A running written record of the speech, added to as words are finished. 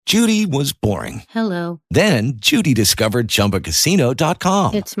Judy was boring. Hello. Then Judy discovered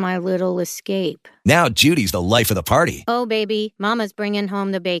ChumbaCasino.com. It's my little escape. Now Judy's the life of the party. Oh, baby, mama's bringing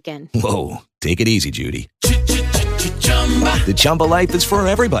home the bacon. Whoa, take it easy, Judy. The Chumba life is for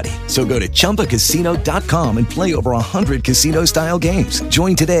everybody. So go to ChumbaCasino.com and play over 100 casino-style games.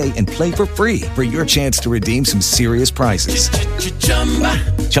 Join today and play for free for your chance to redeem some serious prizes.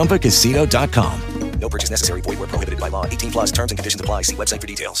 ChumbaCasino.com. No purchase necessary. Void where prohibited by law. 18 plus terms and conditions apply. See website for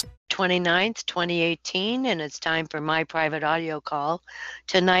details. 29th, 2018, and it's time for my private audio call.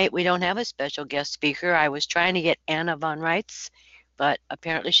 Tonight, we don't have a special guest speaker. I was trying to get Anna von Reitz, but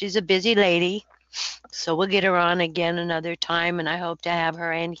apparently she's a busy lady. So we'll get her on again another time, and I hope to have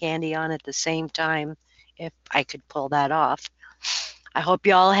her and Candy on at the same time if I could pull that off. I hope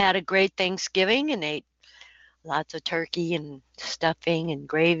you all had a great Thanksgiving and ate lots of turkey and stuffing and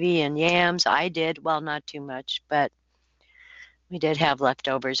gravy and yams. I did. Well, not too much, but we did have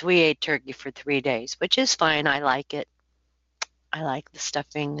leftovers. We ate turkey for 3 days, which is fine. I like it. I like the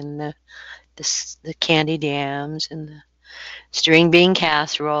stuffing and the candied yams and the string bean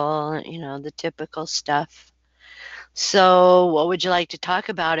casserole, you know, the typical stuff. So what would you like to talk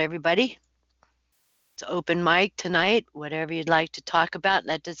about, everybody? It's open mic tonight, whatever you'd like to talk about.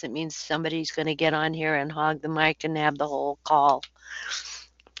 That doesn't mean somebody's going to get on here and hog the mic and have the whole call.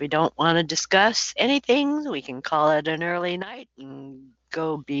 If we don't want to discuss anything, we can call it an early night and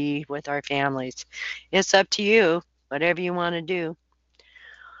go be with our families. It's up to you, whatever you want to do.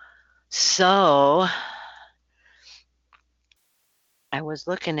 So I was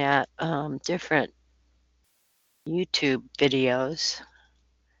looking at different YouTube videos.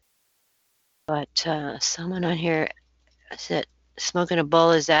 But someone on here said, Smoking a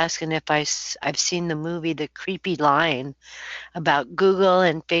Bowl is asking if I've seen the movie The Creepy Line about Google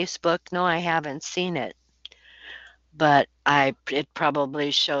and Facebook. No, I haven't seen it. But it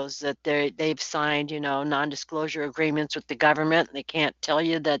probably shows that they've signed, you know, non-disclosure agreements with the government. And they can't tell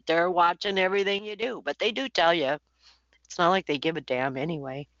you that they're watching everything you do. But they do tell you. It's not like they give a damn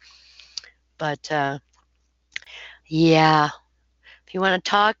anyway. But, yeah. If you want to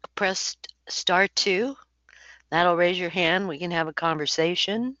talk, press *2. That'll raise your hand. We can have a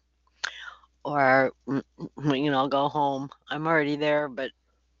conversation, or I'll go home. I'm already there, but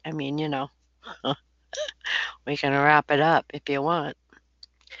I mean, we can wrap it up if you want.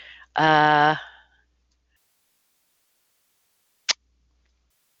 Oh,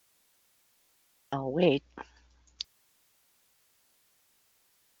 wait.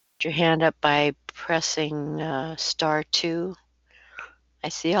 Put your hand up by pressing *2. I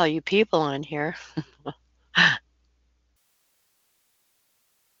see all you people on here.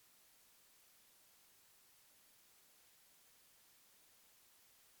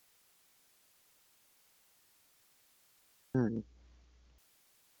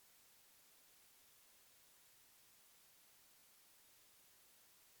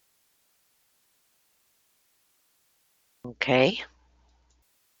 Okay.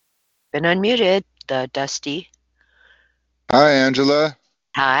 Been unmuted, the Dusty. Hi, Angela.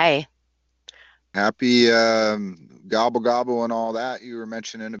 Hi. Happy gobble gobble and all that. You were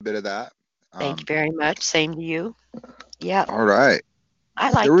mentioning a bit of that. Thank you very much. Same to you. Yeah. All right. I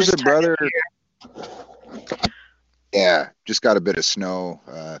like there was this a brother. Yeah, just got a bit of snow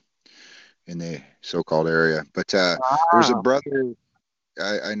in the so-called area, but there was a brother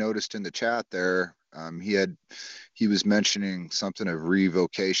I noticed in the chat there. He was mentioning something of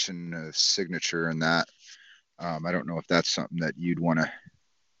revocation of signature and that. I don't know if that's something that you'd want to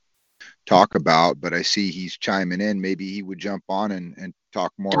talk about, but I see he's chiming in. Maybe he would jump on and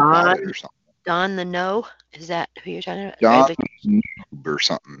talk more about it or something. Don the No, is that who you're talking about? Don Noob or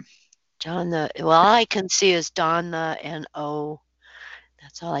something. All I can see is Don the N-O.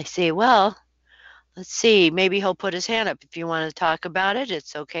 That's all I see. Well, let's see. Maybe he'll put his hand up if you want to talk about it.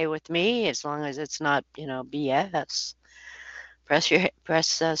 It's okay with me as long as it's not, BS. Press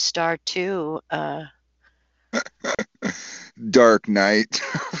 *2. Dark Knight.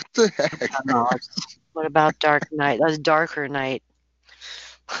 What the heck? What about Dark Knight? That's Darker Knight.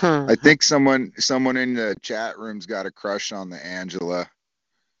 I think someone in the chat room's got a crush on the Angela.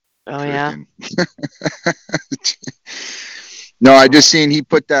 Oh, yeah. No, I just seen he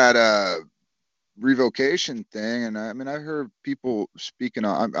put that revocation thing, and I mean I've heard people speaking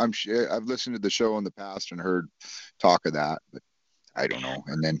on. I've listened to the show in the past and heard talk of that, but I don't know.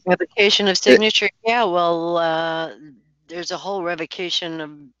 And then revocation of signature. Yeah, well, there's a whole revocation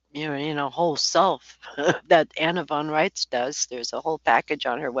of whole self that Anna von Reitz does. There's a whole package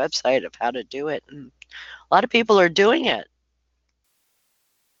on her website of how to do it, and a lot of people are doing it.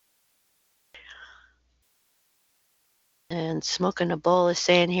 And Smoking a Bowl is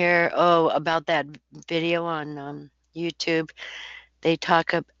saying here, about that video on YouTube. They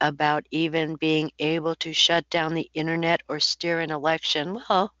talk about even being able to shut down the internet or steer an election.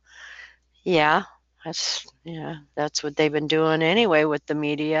 Well, yeah, that's what they've been doing anyway with the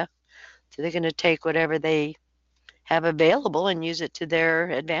media. So they're going to take whatever they have available and use it to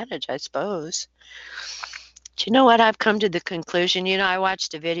their advantage, I suppose. Do you know what? I've come to the conclusion. I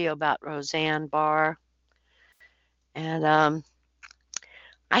watched a video about Roseanne Barr, and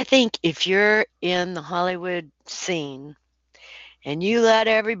I think if you're in the Hollywood scene and you let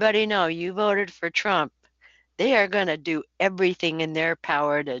everybody know you voted for Trump, they are going to do everything in their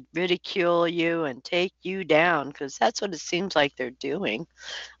power to ridicule you and take you down, because that's what it seems like they're doing.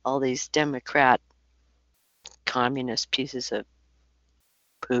 All these Democrat communist pieces of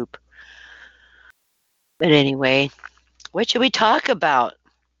poop. But anyway, what should we talk about?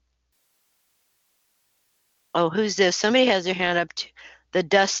 Oh, who's this? Somebody has their hand up. The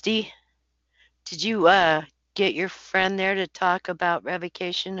Dusty. Did you get your friend there to talk about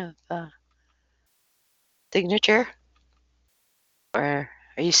revocation of signature? Or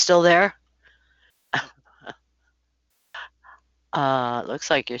are you still there? Looks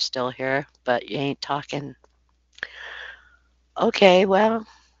like you're still here, but you ain't talking. Okay, well,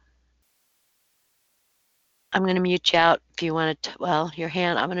 I'm going to mute you out if you want to, I'm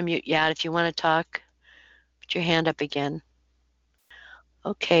going to mute you out if you want to talk. Put your hand up again.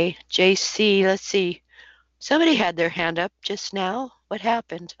 Okay, JC, let's see. Somebody had their hand up just now. What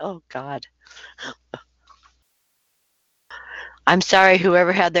happened? Oh, God. I'm sorry,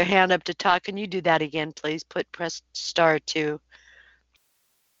 whoever had their hand up to talk. Can you do that again, please? Press *2.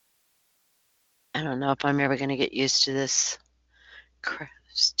 I don't know if I'm ever going to get used to this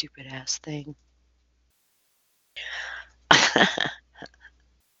stupid ass thing.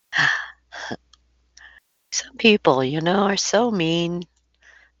 Some people, are so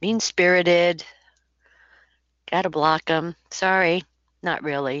mean-spirited. Gotta block them. Sorry, not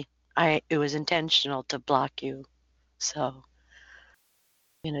really. It was intentional to block you. So I'm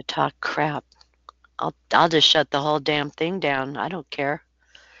gonna talk crap. I'll just shut the whole damn thing down. I don't care.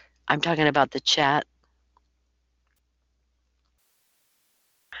 I'm talking about the chat.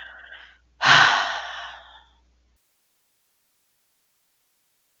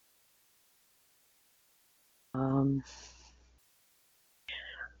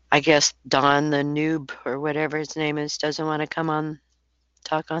 I guess Don the noob or whatever his name is doesn't want to come on,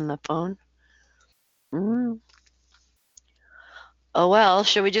 talk on the phone. Oh well,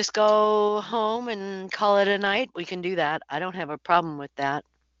 should we just go home and call it a night? We can do that. I don't have a problem with that.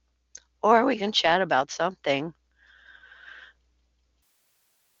 Or we can chat about something.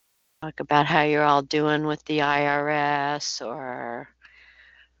 Talk about how you're all doing with the IRS, or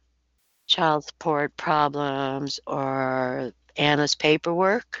child support problems, or Anna's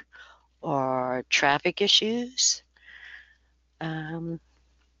paperwork, or traffic issues. Don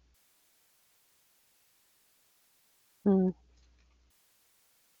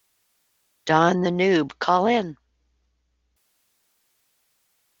the noob, call in.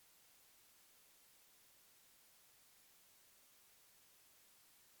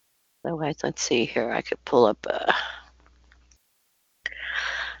 Otherwise, let's see here. I could pull up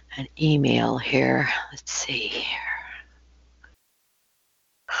an email here. Let's see here.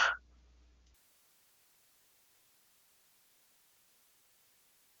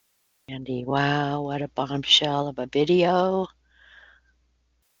 Andy, wow, what a bombshell of a video.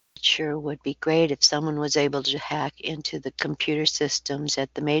 It sure would be great if someone was able to hack into the computer systems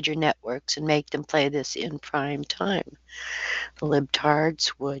at the major networks and make them play this in prime time. The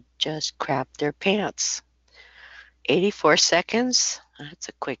libtards would just crap their pants. 84 seconds. That's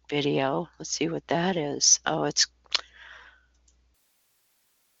a quick video. Let's see what that is. Oh, it's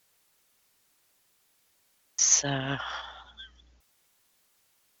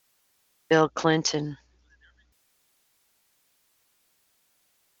Bill Clinton.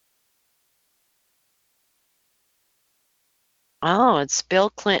 Oh, it's Bill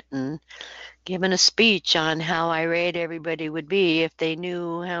Clinton giving a speech on how irate everybody would be if they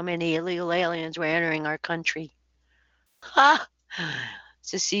knew how many illegal aliens were entering our country. Ha!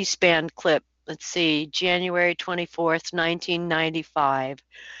 It's a C-SPAN clip. Let's see, January 24th, 1995.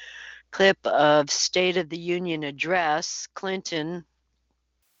 Clip of State of the Union address, Clinton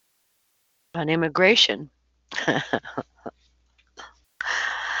on immigration.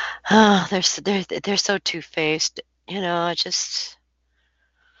 Oh, they're so two-faced. I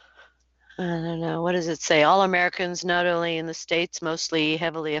don't know. What does it say? All Americans, not only in the States mostly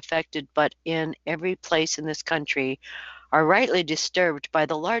heavily affected, but in every place in this country, are rightly disturbed by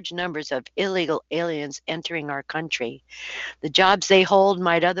the large numbers of illegal aliens entering our country. The jobs they hold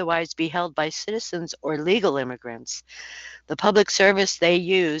might otherwise be held by citizens or legal immigrants. The public service they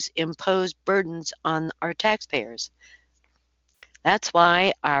use impose burdens on our taxpayers. That's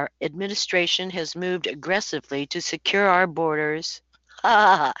why our administration has moved aggressively to secure our borders,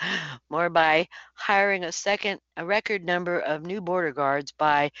 more by hiring a record number of new border guards,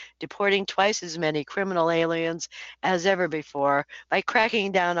 by deporting twice as many criminal aliens as ever before, by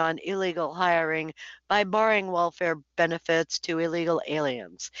cracking down on illegal hiring, by barring welfare benefits to illegal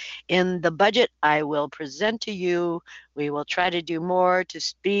aliens. In the budget I will present to you, we will try to do more to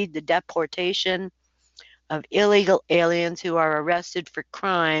speed the deportation of illegal aliens who are arrested for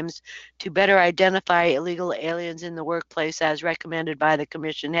crimes, to better identify illegal aliens in the workplace as recommended by the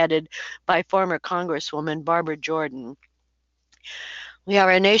commission headed by former Congresswoman Barbara Jordan. We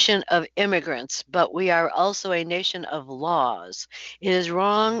are a nation of immigrants, but we are also a nation of laws. It is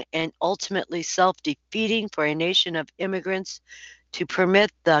wrong and ultimately self-defeating for a nation of immigrants to permit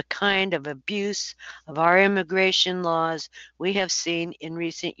the kind of abuse of our immigration laws we have seen in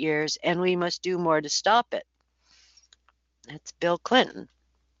recent years, and we must do more to stop it. That's Bill Clinton.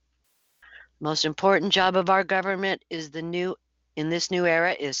 The most important job of our government in this new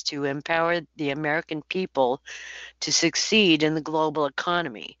era is to empower the American people to succeed in the global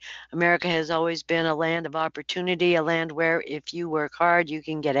economy. America has always been a land of opportunity, a land where if you work hard, you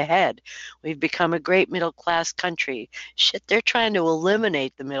can get ahead. We've become a great middle-class country. Shit, they're trying to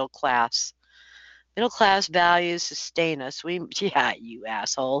eliminate the middle class. Middle-class values sustain us. Yeah, you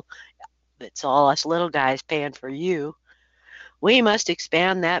asshole. It's all us little guys paying for you. We must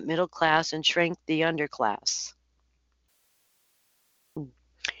expand that middle class and shrink the underclass.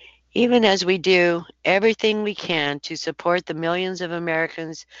 Even as we do everything we can to support the millions of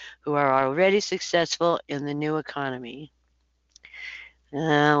Americans who are already successful in the new economy.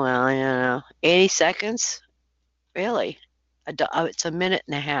 Well, 80 seconds? Really? It's a minute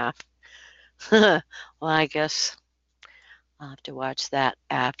and a half. Well, I guess I'll have to watch that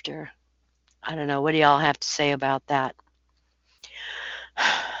after. I don't know. What do y'all have to say about that?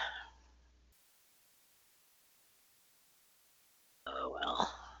 Oh,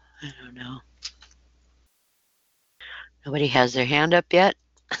 well, I don't know. Nobody has their hand up yet?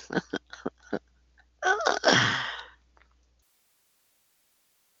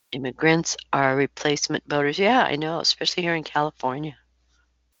 Immigrants are replacement voters. Yeah, I know, especially here in California.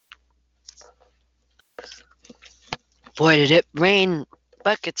 Boy, did it rain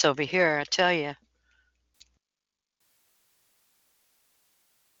buckets over here, I tell you.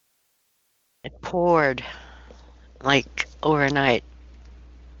 It poured like overnight.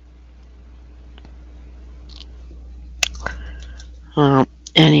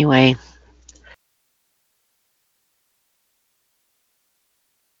 Anyway.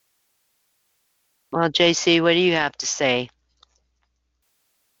 Well, JC, what do you have to say?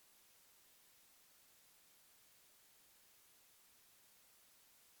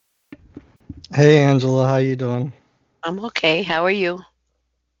 Hey Angela, how you doing? I'm okay. How are you?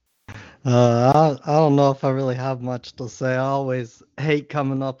 I don't know if I really have much to say. I always hate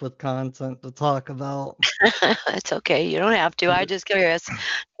coming up with content to talk about. It's okay. You don't have to. I'm just curious,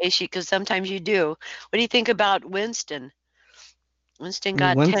 because sometimes you do. What do you think about Winston? Winston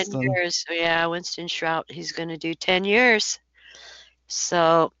got 10 years. Yeah, Winston Shrout. He's going to do 10 years.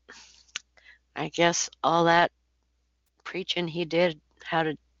 So I guess all that preaching he did, how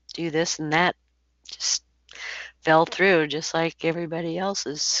to do this and that, just fell through, just like everybody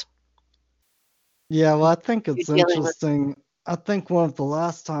else's. Yeah, well, I think it's interesting. I think one of the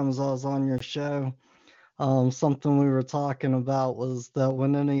last times I was on your show, something we were talking about was that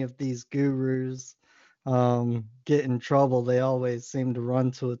when any of these gurus get in trouble, they always seem to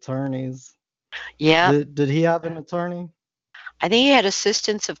run to attorneys. Yeah. Did he have an attorney? I think he had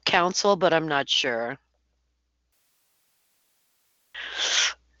assistance of counsel, but I'm not sure.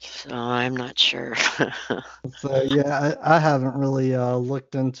 So I'm not sure. So yeah, I haven't really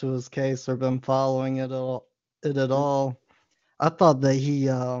looked into his case or been following it at all. I thought that he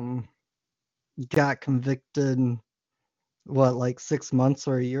got convicted, what, like 6 months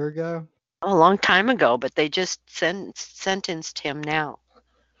or a year ago? A long time ago, but they just sentenced him now.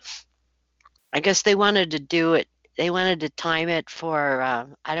 I guess they wanted to do it. They wanted to time it for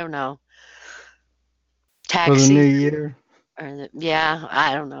I don't know, tax for the season. new year. Yeah,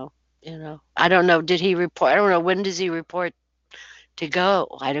 I don't know. I don't know. Did he report? I don't know. When does he report to go?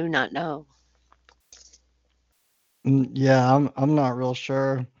 I do not know. Yeah, I'm not real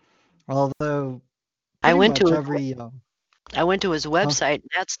sure. Although I went to every I went to his website. And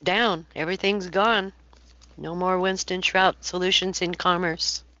that's down. Everything's gone. No more Winston Trout Solutions in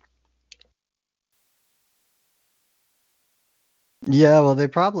Commerce. Yeah, well, they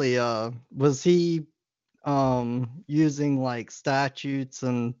probably was he using like statutes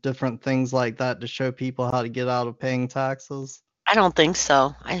and different things like that to show people how to get out of paying taxes? I don't think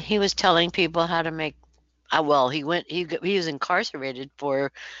so. He was telling people how to make. Well, he was incarcerated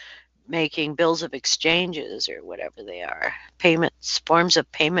for making bills of exchanges or whatever they are, payments, forms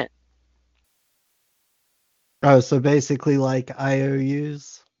of payment. Oh, so basically like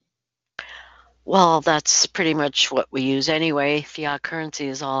IOUs? Well, that's pretty much what we use anyway. Fiat currency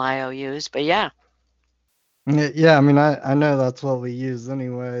is all IOUs, but yeah. Yeah, I mean, I know that's what we use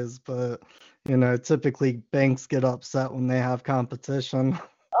anyways, but you know, typically banks get upset when they have competition.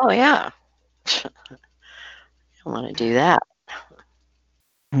 Oh yeah. I don't want to do that.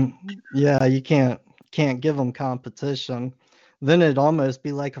 Yeah, you can't give them competition. Then it'd almost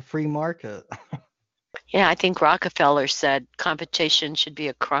be like a free market. Yeah, I think Rockefeller said competition should be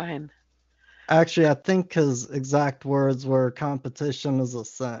a crime. Actually, I think his exact words were competition is a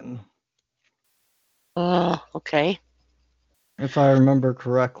sin, Oh, okay. if I remember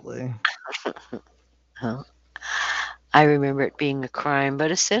correctly. Well, I remember it being a crime,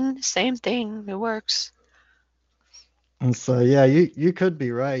 but a sin, same thing. It works. And so, yeah, you could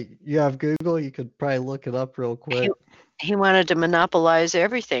be right. You have Google, you could probably look it up real quick. He wanted to monopolize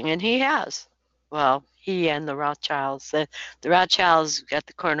everything, and he has. Well, he and the Rothschilds. The Rothschilds got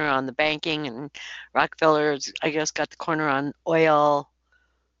the corner on the banking, and Rockefeller's, I guess, got the corner on oil.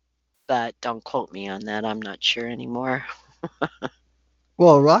 But don't quote me on that. I'm not sure anymore.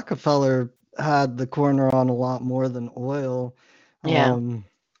 Well, Rockefeller had the corner on a lot more than oil. Yeah.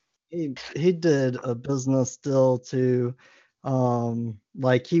 He did a business deal to,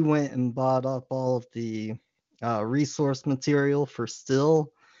 like he went and bought up all of the resource material for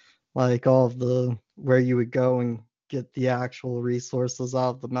steel, like all of the where you would go and get the actual resources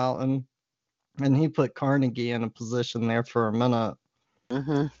out of the mountain. And he put Carnegie in a position there for a minute.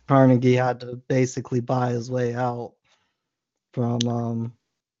 Mm-hmm. Carnegie had to basically buy his way out from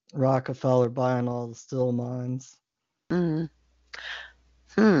Rockefeller buying all the steel mines. Mm-hmm.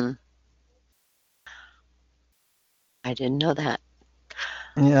 I didn't know that.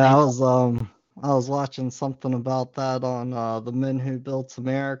 Yeah, I was watching something about that on The Men Who Built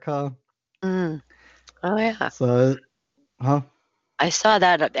America. Mm. Oh yeah. So, I saw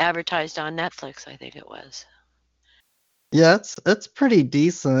that advertised on Netflix. I think it was. Yeah, it's pretty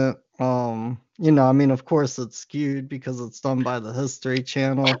decent. You know, I mean, of course it's skewed because it's done by the History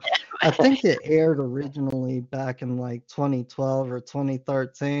Channel. I think it aired originally back in like 2012 or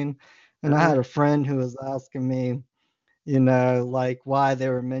 2013, and I had a friend who was asking me, you know, like why they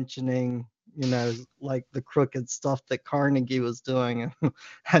were mentioning, you know, like the crooked stuff that Carnegie was doing. And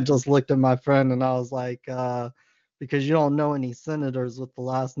I just looked at my friend and I was like, because you don't know any senators with the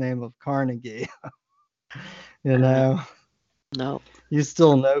last name of Carnegie. You know? No. You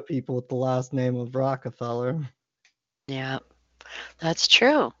still know people with the last name of Rockefeller. Yeah, that's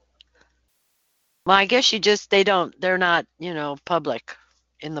true. Well, I guess they're not, public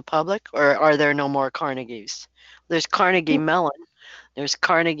in the public, or are there no more Carnegies? There's Carnegie Mellon. There's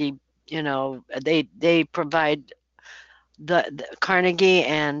Carnegie, they provide the Carnegie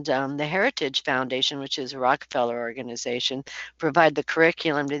and the Heritage Foundation, which is a Rockefeller organization, provide the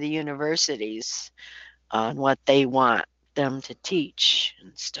curriculum to the universities on what they want them to teach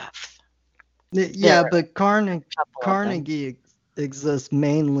and stuff. Yeah, but Carnegie exists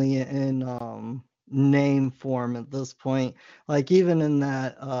mainly in name form at this point. Like even in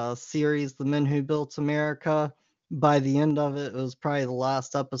that series, The Men Who Built America, by the end of it, it was probably the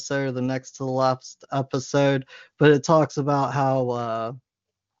last episode or the next to the last episode, but it talks about how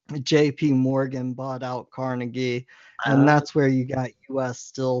JP Morgan bought out Carnegie, and that's where you got US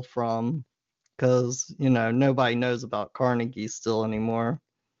Steel from, because, you know, nobody knows about Carnegie Steel anymore.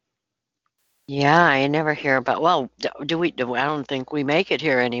 Yeah, I never hear about. Well, do we? I don't think we make it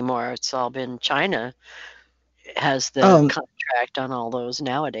here anymore. It's all been China has the contract on all those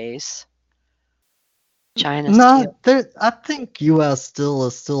nowadays. China. No, I think U.S. Steel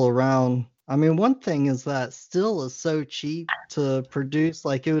is still around. I mean, one thing is that steel is so cheap to produce.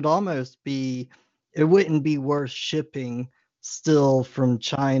 Like it wouldn't be worth shipping steel from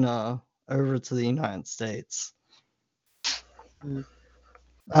China over to the United States.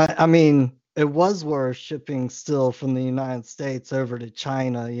 I mean, it was worth shipping steel from the United States over to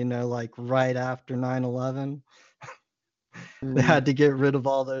China, you know, like right after 9/11. They had to get rid of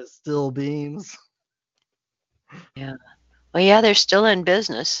all those steel beams. Yeah. Well, yeah, they're still in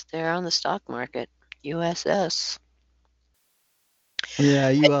business. They're on the stock market. USS. Yeah,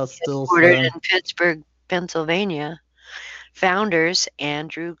 U.S. Steel. Headquartered in Pittsburgh, Pennsylvania. Founders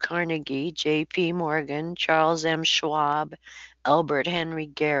Andrew Carnegie, J.P. Morgan, Charles M. Schwab, Albert Henry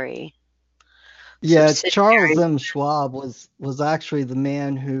Gary. Yeah, Charles M. Schwab was actually the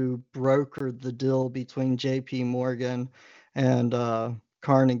man who brokered the deal between J.P. Morgan and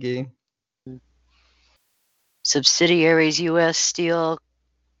Carnegie. Subsidiaries U.S. Steel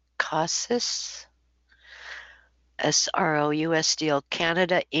COSIS, SRO U.S. Steel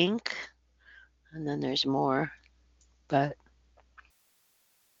Canada Inc., and then there's more, but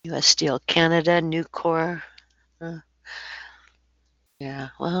U.S. Steel Canada, Nucor. Yeah,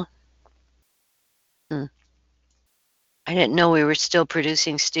 well, I didn't know we were still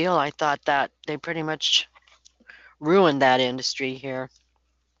producing steel. I thought that they pretty much ruined that industry here,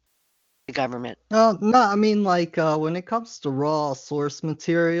 the government. No, I mean, like, when it comes to raw source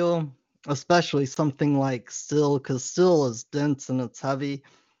material, especially something like steel, because steel is dense and it's heavy,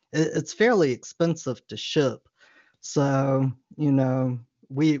 it's fairly expensive to ship. So, you know,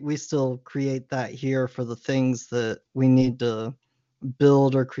 we still create that here for the things that we need to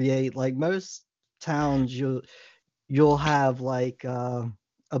build or create. Like most towns, you'll have like a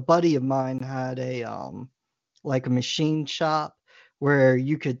buddy of mine had a like a machine shop where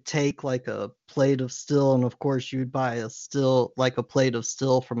you could take like a plate of steel, and of course you'd buy a plate of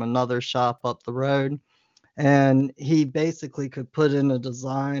steel from another shop up the road, and he basically could put in a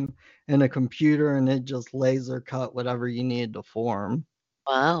design in a computer and it just laser cut whatever you needed to form.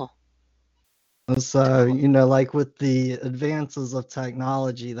 Wow. And so, you know, like with the advances of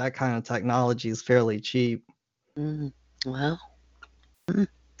technology, that kind of technology is fairly cheap. Well, you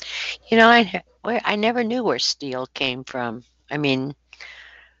know, I never knew where steel came from. I mean,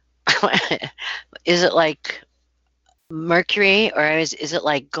 is it like mercury, or is it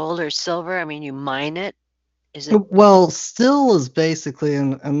like gold or silver? I mean, you mine it? Is it? Well, steel is basically,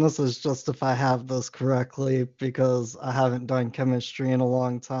 and this is just if I have this correctly, because I haven't done chemistry in a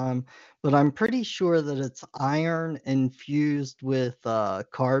long time, but I'm pretty sure that it's iron infused with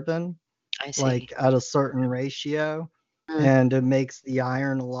carbon, I see. like at a certain ratio, and it makes the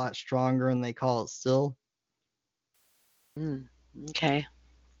iron a lot stronger, and they call it steel. Okay.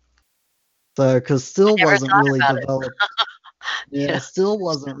 So, because steel wasn't really developed. Yeah, steel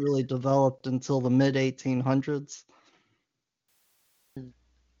wasn't really developed until the mid 1800s.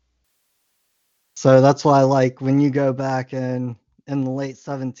 So that's why, like, when you go back in the late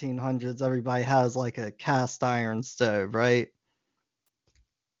 1700s, everybody has like a cast iron stove, right?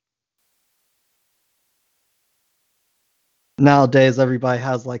 Nowadays, everybody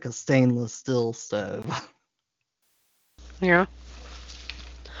has like a stainless steel stove. Yeah.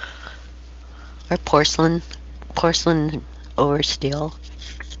 Or porcelain over steel,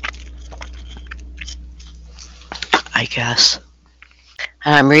 I guess.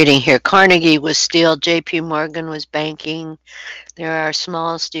 I'm reading here. Carnegie was steel, J.P. Morgan was banking. There are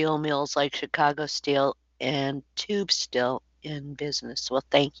small steel mills like Chicago Steel and Tube Steel in business. Well,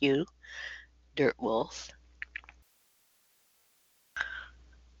 thank you, Dirt Wolf.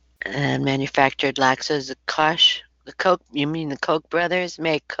 And manufactured Laxos, the Koch, the Koch, you mean the Koch brothers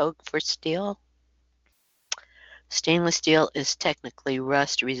make Coke for steel? Stainless steel is technically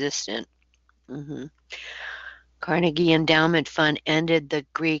rust resistant. Carnegie Endowment Fund ended the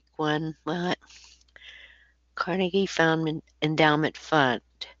Greek one. What? Carnegie Endowment Fund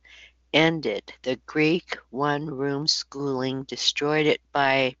ended the Greek one-room schooling, destroyed it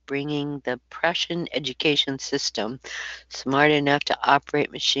by bringing the Prussian education system, smart enough to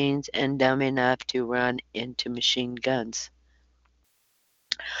operate machines and dumb enough to run into machine guns.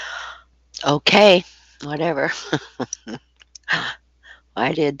 Okay, whatever.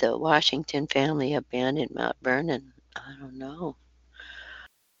 Why did the Washington family abandon Mount Vernon? I don't know.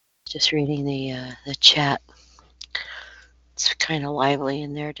 Just reading the chat. It's kind of lively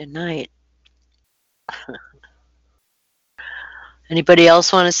in there tonight. Anybody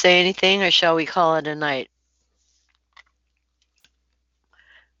else want to say anything, or shall we call it a night?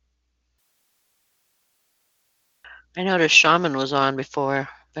 I noticed Shaman was on before,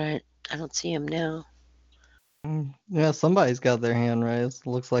 but I don't see him now. Yeah, somebody's got their hand raised.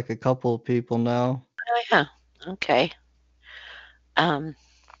 Looks like a couple of people now. Oh, yeah. Okay.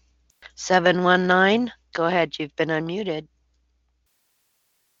 719, go ahead. You've been unmuted.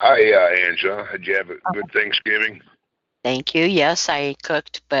 Hi, Angela. Did you have a good Thanksgiving? Thank you. Yes, I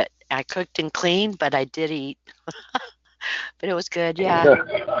cooked and cleaned, but I did eat. But it was good, yeah.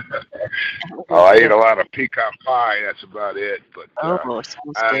 Oh, I ate a lot of pecan pie. That's about it. But sounds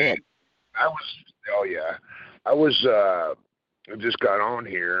good. I just got on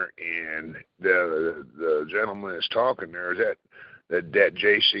here, and the gentleman is talking there. Is that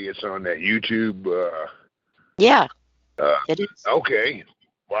JC? It's on that YouTube Yeah, Uh, it is. okay.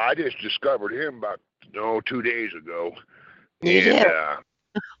 Well, I just discovered him about 2 days ago, You and did.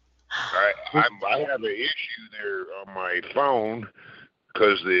 I have an issue there on my phone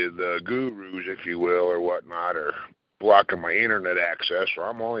because the gurus, if you will, or whatnot, are blocking my internet access, so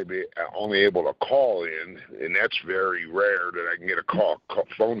I'm only able to call in, and that's very rare that I can get a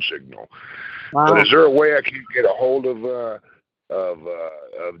phone signal. Wow. But is there a way I can get a hold of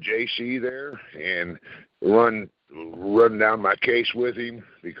JC there and run down my case with him,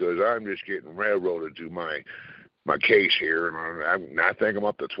 because I'm just getting railroaded to my case here, and I think I'm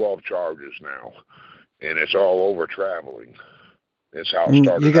up to 12 charges now, and it's all over traveling. That's how it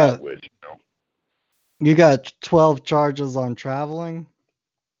started out with, You got 12 charges on traveling?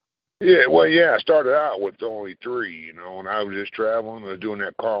 Yeah, well, I started out with only 3, and I was just traveling and doing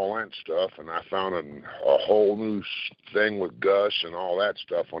that Carl Lentz stuff, and I found a whole new thing with Gus and all that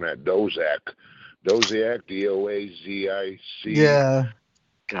stuff on that Doziak, DOAZIC. Yeah.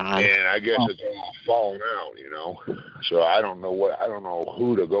 God. And I guess it's all falling out, So I don't know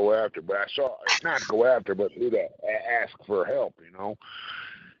who to go after, but not go after, but who to ask for help,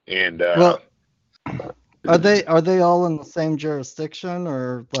 And well, are they all in the same jurisdiction,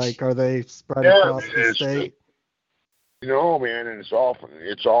 or like are they spread across the state? Man, and it's all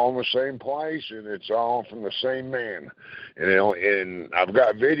in the same place, and it's all from the same man, and I've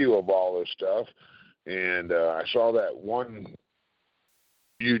got video of all this stuff, and I saw that one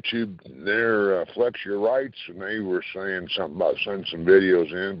YouTube there, Flex Your Rights, and they were saying something about sending some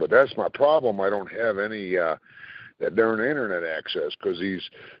videos in, but that's my problem. I don't have any that darn internet access, because these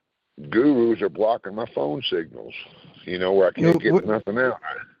gurus are blocking my phone signals, where I can't get nothing out.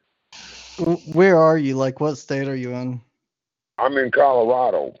 Where are you? Like, what state are you in? I'm in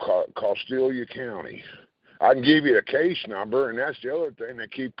Colorado, Costelia County. I can give you the case number, and that's the other thing. They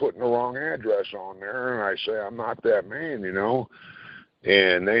keep putting the wrong address on there, and I say I'm not that man,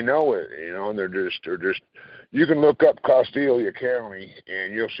 and they know it, and they're just. You can look up Costelia County,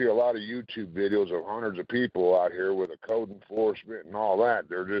 and you'll see a lot of YouTube videos of hundreds of people out here with a code enforcement and all that.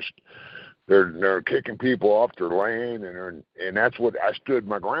 They're kicking people off their land, and that's what I stood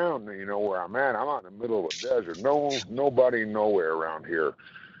my ground. Where I'm at. I'm out in the middle of a desert. Nobody nowhere around here,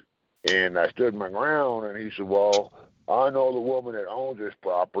 and I stood my ground. And he said, "Well, I know the woman that owns this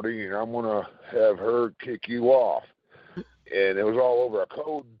property, and I'm gonna have her kick you off." And it was all over a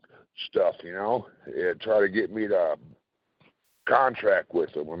code stuff, and try to get me to contract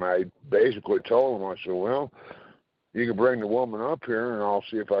with them. And I basically told him, I said, well, you can bring the woman up here, and I'll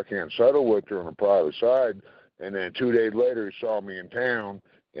see if I can't settle with her on the private side. And then 2 days later, he saw me in town,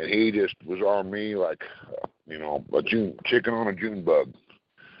 and he just was on me like, a chicken on a June bug.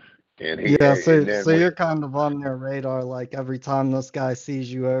 And so you're kind of on their radar. Like, every time this guy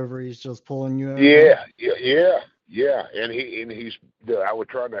sees you over, he's just pulling you over. Yeah, and I was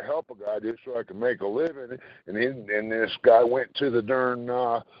trying to help a guy just so I could make a living, and this guy went to the darn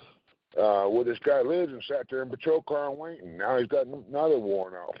where this guy lives and sat there in patrol car and waiting. Now he's got another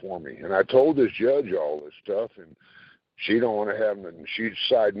warrant out for me, and I told this judge all this stuff, and she don't want to have him, and she's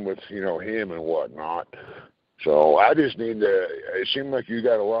siding with him and whatnot. So I just need to. It seemed like you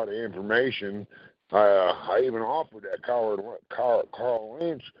got a lot of information. I even offered that Carl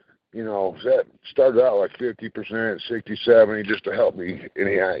Lentz. That started out like 50%, 60, 70, just to help me.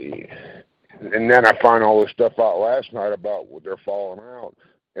 And then I find all this stuff out last night about what they're falling out.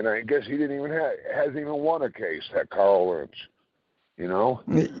 And I guess he hasn't even won a case, that Carl Lentz.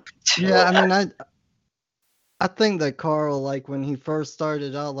 Yeah, I mean, I think that Carl, like, when he first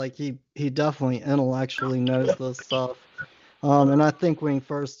started out, like, he definitely intellectually knows this stuff. And I think when he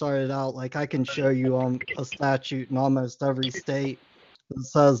first started out, like, I can show you a statute in almost every state that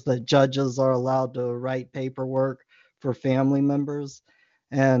says that judges are allowed to write paperwork for family members.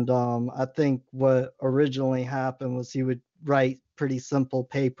 And I think what originally happened was he would write pretty simple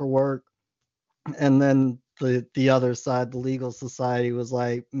paperwork, and then the other side, the legal society, was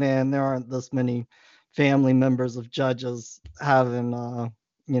like, man, there aren't this many family members of judges having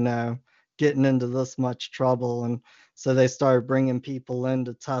getting into this much trouble. And so they started bringing people in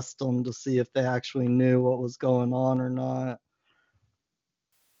to test them to see if they actually knew what was going on or not.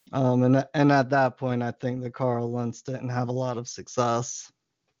 And at that point, I think that Carl Lentz didn't have a lot of success.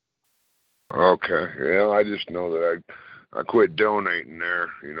 Okay. Yeah, I just know that I quit donating there,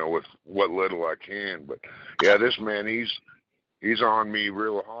 with what little I can. But yeah, this man, he's on me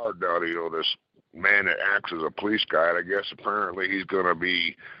real hard now. This man that acts as a police guide. I guess apparently he's going to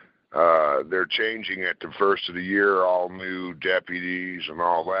be. They're changing it to first of the year, all new deputies and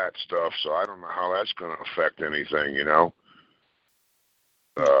all that stuff. So I don't know how that's going to affect anything,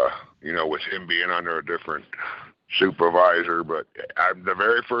 With him being under a different supervisor. But the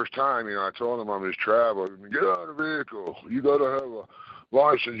very first time, I told him I'm his traveler, get out of the vehicle. You got to have a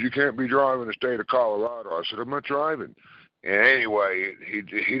license. You can't be driving the state of Colorado. I said, I'm not driving. And anyway, he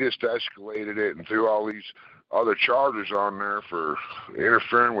just escalated it and threw all these other charges on there for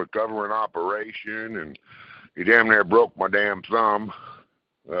interfering with government operation, and he damn near broke my damn thumb.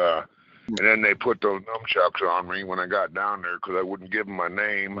 And then they put those nunchucks on me when I got down there because I wouldn't give them my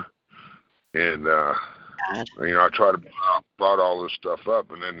name. And, I tried to brought all this stuff up.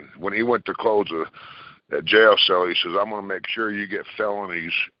 And then when he went to close a jail cell, he says, I'm going to make sure you get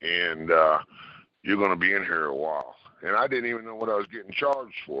felonies and you're going to be in here a while. And I didn't even know what I was getting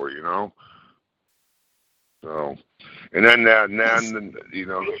charged for, So, and then they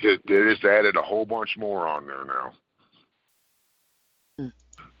just added a whole bunch more on there now.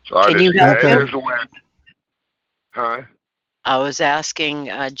 So there's the way. Huh? I was asking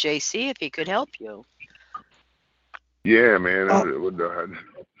JC if he could help you. Yeah, man. I could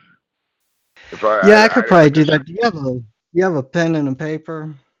probably do that. Do you have a pen and a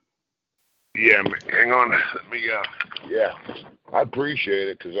paper? Yeah, hang on. Let me. Yeah, I appreciate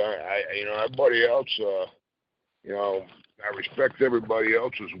it because everybody else. I respect everybody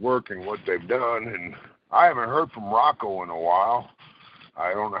else's work and what they've done, and I haven't heard from Rocco in a while.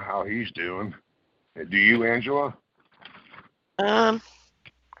 I don't know how he's doing. Do you, Angela?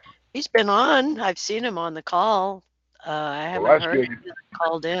 He's been on. I've seen him on the call. I haven't heard him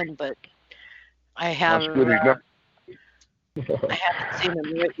called in, but I haven't. I haven't seen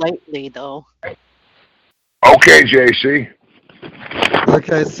him lately, though. Okay, JC.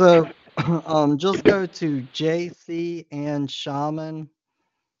 Okay, so just go to JC and Shaman.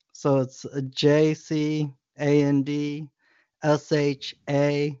 So it's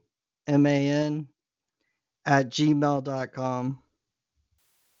JCANDSHAMAN @gmail.com.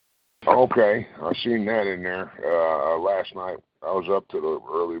 Okay, I seen that in there last night. I was up to the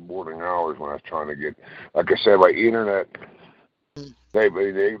early morning hours when I was trying to get, like I said, by internet. They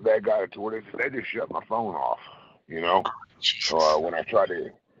got it to where they just shut my phone off. So when I try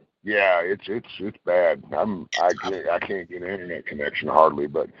to, it's bad. I can't get an internet connection hardly.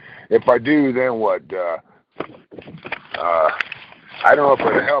 But if I do, then what? I don't know if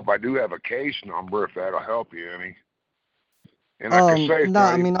it'll help. I do have a case number if that'll help you any. And I can say, no,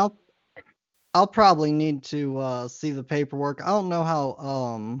 I mean I'll probably need to see the paperwork. I don't know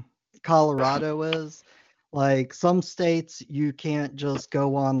how Colorado is. Like some states you can't just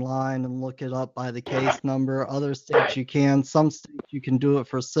go online and look it up by the case number. Other states you can. Some states you can do it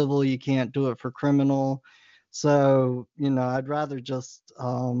for civil, you can't do it for criminal. So, I'd rather just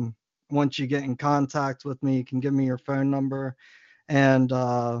once you get in contact with me, you can give me your phone number. And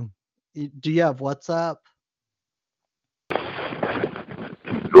do you have WhatsApp?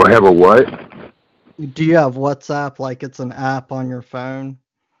 Do I have a what? Do you have WhatsApp, like it's an app on your phone?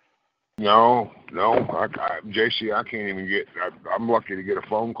 No. JC, I can't even get. I'm lucky to get a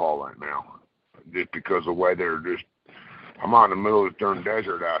phone call right now, just because the way I'm out in the middle of the darn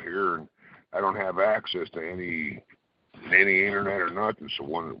desert out here, and I don't have access to any internet or nothing. So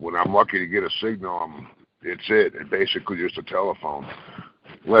when I'm lucky to get a signal, it's basically just a telephone.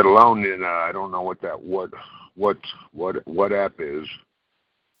 Let alone then I don't know what app is.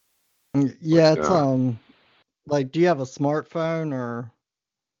 Yeah, it's like, do you have a smartphone or?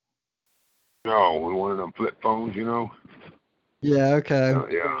 No, one of them flip phones, Yeah, okay.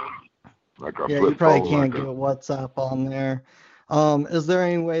 Like a flip phone. You probably can't get WhatsApp on there. Is there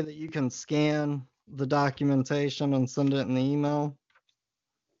any way that you can scan the documentation and send it in the email?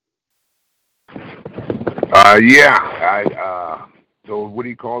 So what do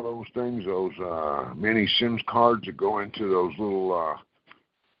you call those things? Those mini SIMS cards that go into those little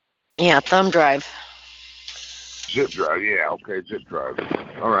thumb drive. Zip drive, zip drive.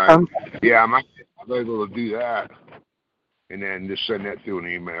 All right. I might be able to do that, and then just send that through an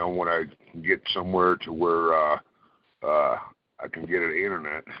email when I get somewhere to where I can get an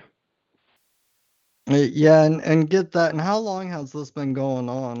internet. Yeah, and get that. And how long has this been going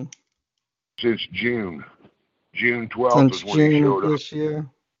on? Since June 12th is when he showed up. This year?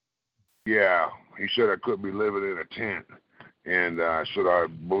 Yeah, he said I could be living in a tent, and I said I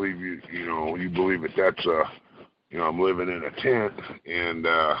believe you. You believe it? That's I'm living in a tent, and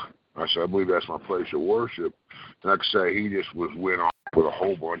I said I believe that's my place of worship. And like I say, he just went off with a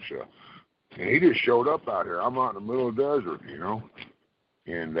whole bunch of, and he just showed up out here. I'm out in the middle of the desert,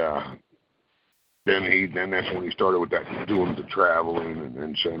 and then that's when he started with that, doing the traveling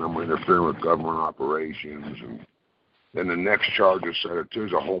and saying I'm interfering with government operations, and then the next charges said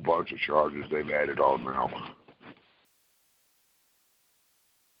there's a whole bunch of charges they've added on now.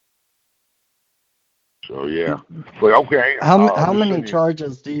 So yeah, but okay. How many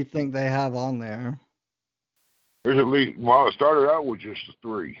charges do you think they have on there? There's at least. Well, it started out with just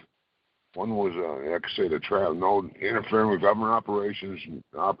 3. One was, like I say, no interfering with government operations,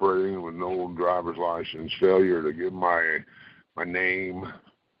 operating with no driver's license, failure to give my name,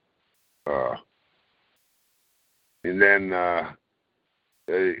 and then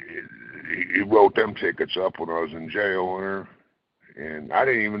he wrote them tickets up when I was in jail there, and I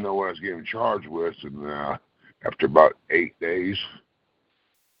didn't even know what I was getting charged with. And after about 8 days,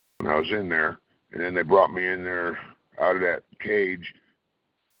 when I was in there, and then they brought me in there out of that cage.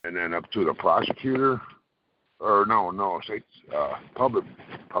 And then up to the prosecutor, or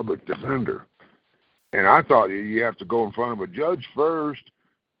public defender. And I thought you have to go in front of a judge first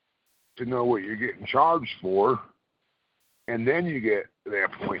to know what you're getting charged for, and then they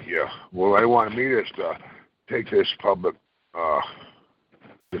appoint you. Well, they wanted me to take this public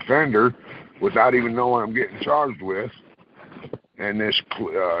defender without even knowing what I'm getting charged with, and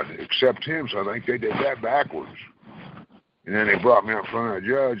accept him. So I think they did that backwards. And then they brought me up in front of the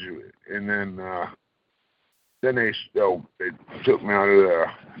judge, and then they took me out of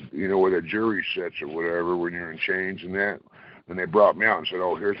where the jury sits or whatever when you're in chains and that. And they brought me out and said,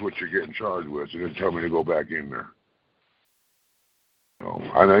 "Oh, here's what you're getting charged with." They didn't tell me to go back in there. So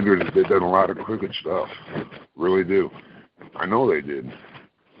I think they've done a lot of crooked stuff. Really do. I know they did.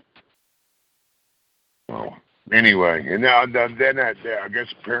 So anyway, and now then I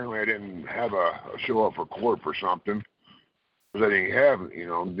guess apparently I didn't have a show up for court for something. Because I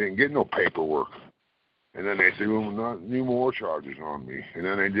didn't get no paperwork. And then they threw new more charges on me. And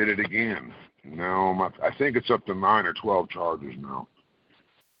then they did it again. Now, I think it's up to 9 or 12 charges now.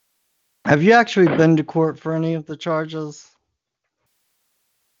 Have you actually been to court for any of the charges?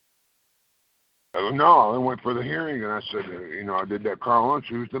 No, I went for the hearing, and I said, I did that Carl Lentz,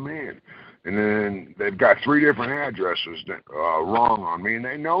 who's the man. And then they've got 3 different addresses wrong on me, and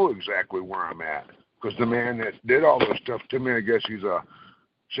they know exactly where I'm at. Because the man that did all this stuff to me, I guess he's a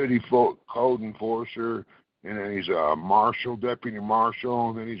city code enforcer, and then he's a deputy marshal,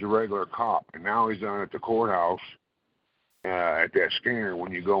 and then he's a regular cop. And now he's down at the courthouse at that scanner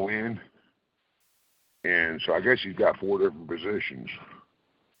when you go in. And so I guess he's got 4 different positions.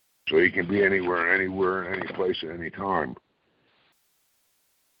 So he can be anywhere, any place at any time.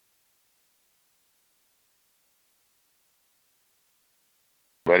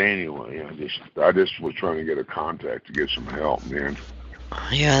 But anyway, I just was trying to get a contact to get some help, man.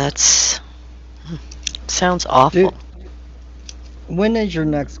 Yeah, sounds awful. Dude, when is your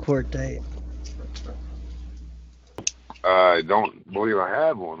next court date? I don't believe I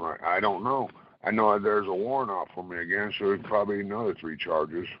have one. I don't know. I know there's a warrant out for me again, so there's probably another 3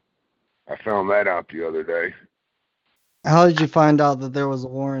 charges. I found that out the other day. How did you find out that there was a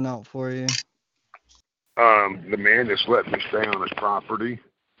warrant out for you? The man that's let me stay on his property,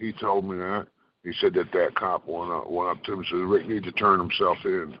 he told me that. He said that cop went up to him and said, "Rick needs to turn himself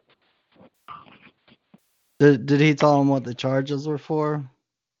in." Did he tell him what the charges were for?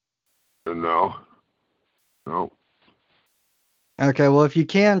 No. Okay, well, if you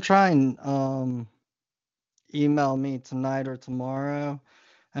can, try and email me tonight or tomorrow,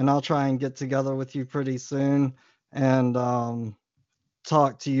 and I'll try and get together with you pretty soon and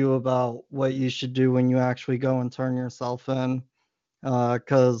talk to you about what you should do when you actually go and turn yourself in,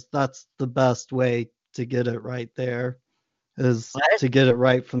 because that's the best way to get it right there, is to get it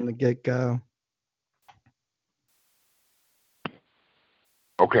right from the get-go.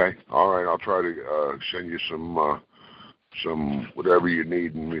 Okay, all right. I'll try to send you some whatever you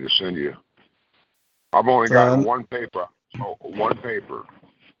need me to send you. I've only got one paper,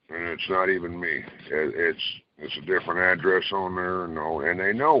 and it's not even me. It's a different address on there, and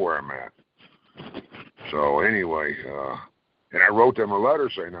they know where I'm at. So anyway, and I wrote them a letter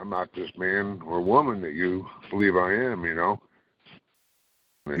saying I'm not this man or woman that you believe I am.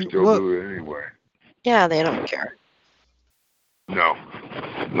 They still do it anyway. Yeah, they don't care. No,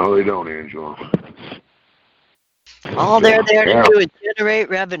 they don't, Angela. All they're there to do is generate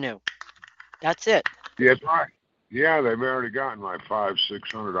revenue. That's it. Yeah, that's right. Yeah, they've already gotten like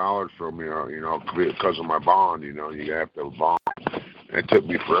 $500-600 from me, because of my bond. You have to have a bond. And it took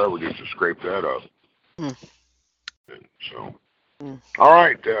me forever just to scrape that up. So, all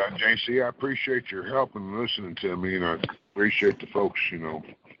right, JC, I appreciate your help and listening to me, and I appreciate the folks,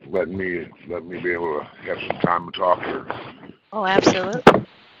 letting me be able to have some time to talk here. Oh, absolutely.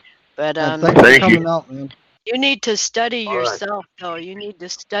 But thanks for coming out, man. You need to study yourself, though. You need to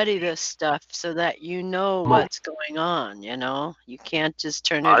study this stuff so that you know what's going on, You can't just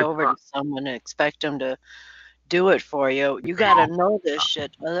turn it over to someone and expect them to do it for you. You got to know this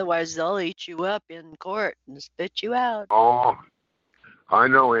shit. Otherwise, they'll eat you up in court and spit you out. Oh, I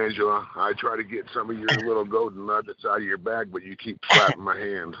know, Angela. I try to get some of your little golden nuggets out of your bag, but you keep slapping my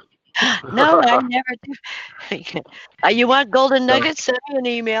hand. No, I never do. You want golden nuggets? Send me an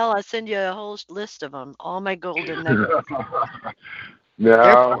email. I'll send you a whole list of them. All my golden nuggets.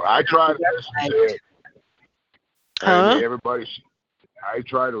 No, I try to listen to it. Huh? And I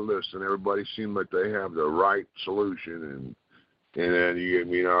try to listen. Everybody seems like they have the right solution, and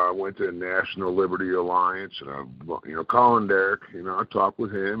then I went to the National Liberty Alliance, and Colin Derrick, I talked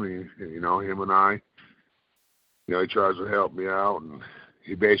with him, and him and I, he tries to help me out, and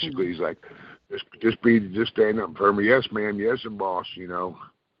he basically he's like, just stand up for me, yes ma'am, yes and boss,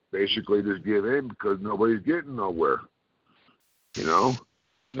 basically just give in because nobody's getting nowhere, I'll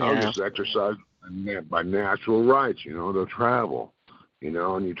just exercise by natural rights, to travel. And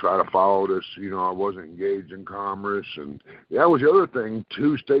you try to follow this, I wasn't engaged in commerce. And that was the other thing.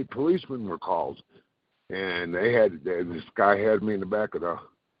 2 state policemen were called. And this guy had me in the back of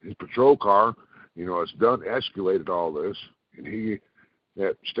his patrol car. It's escalated all this. And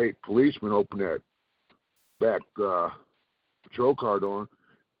that state policeman opened that back patrol car door.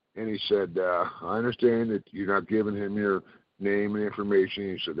 And he said, I understand that you're not giving him your name and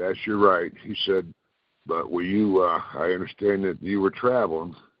information. He said, that's your right. He said, but were you, I understand that you were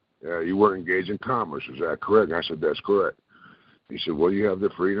traveling. You weren't engaged in commerce. Is that correct? And I said, that's correct. He said, well, you have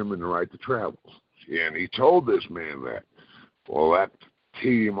the freedom and the right to travel. And he told this man that. Well, that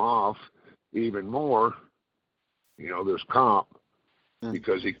teed him off even more, this cop,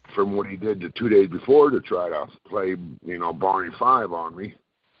 because from what he did the 2 days before to try to play, Barney Five on me.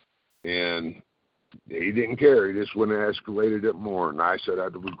 And he didn't care. He just went and escalated it more. And I said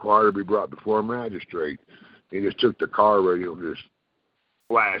I'd require to be brought before a magistrate. He just took the car radio and just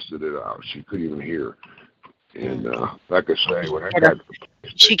blasted it out. She couldn't even hear. And like I say, when I got... You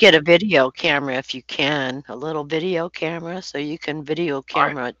should get a video camera if you can. A little video camera so you can video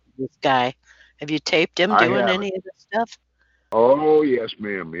camera this guy. Have you taped him doing any of this stuff? Oh, yes,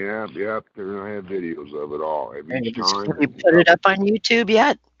 ma'am. Yeah. I have videos of it all. Have you put it up on YouTube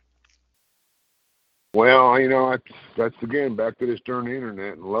yet? Well, that's again back to this darn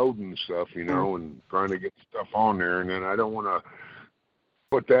internet and loading stuff, and trying to get stuff on there, and then I don't want to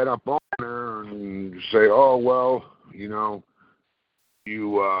put that up on there and say, oh well, you.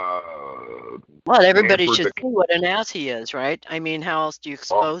 Well, everybody should see what an ass he is, right? I mean, how else do you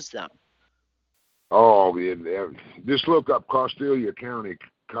expose them? Oh, yeah. Just look up Costelia County,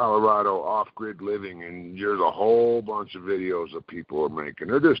 Colorado off-grid living, and there's a whole bunch of videos that people are making.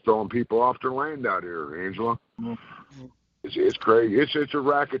 They're just throwing people off their land out here, Angela. Mm-hmm. It's crazy. It's a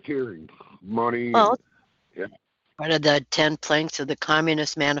racketeering money. Well, part of the 10 planks of the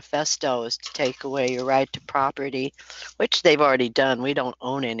Communist Manifesto is to take away your right to property, which they've already done. We don't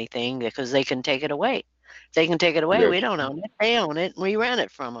own anything because they can take it away. If they can take it away, yes. We don't own it. They own it, and we rent it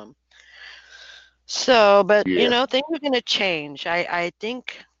from them. So, but, things are going to change. I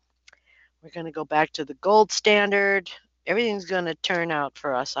think we're going to go back to the gold standard. Everything's going to turn out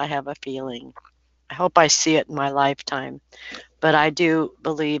for us, I have a feeling. I hope I see it in my lifetime. But I do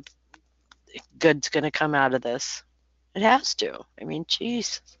believe good's going to come out of this. It has to. I mean,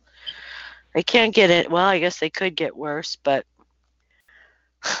 geez. They can't get it. Well, I guess they could get worse, but...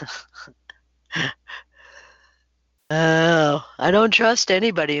 I don't trust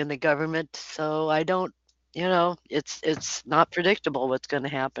anybody in the government, so I don't, it's not predictable what's going to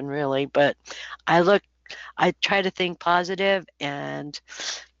happen, really. But I try to think positive, and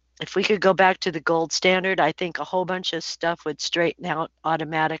if we could go back to the gold standard, I think a whole bunch of stuff would straighten out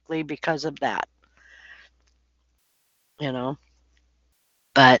automatically because of that.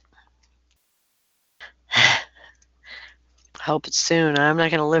 But I hope it's soon. I'm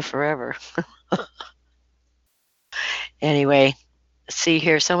not going to live forever. Anyway, see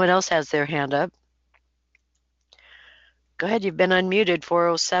here, someone else has their hand up. Go ahead, you've been unmuted,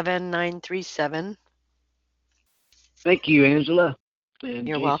 407-937. Thank you, Angela. And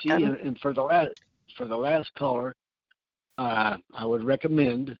You're JC, welcome. And for the last caller, I would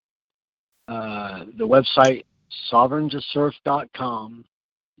recommend the website sovereigntosurf.com.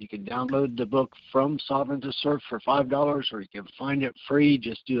 You can download the book from Sovereign to Surf for $5, or you can find it free.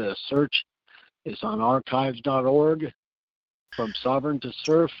 Just do a search. It's on archives.org. From Sovereign to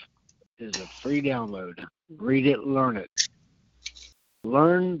Surf is a free download. Read it, learn it.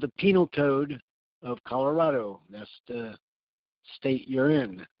 Learn the penal code of Colorado. That's the state you're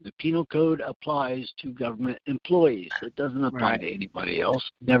in. The penal code applies to government employees. It doesn't apply to anybody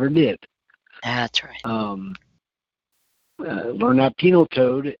else. Never did. That's right. Learn that penal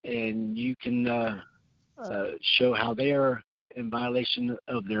code, and you can show how they are in violation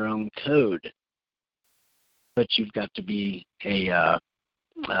of their own code. But you've got to be a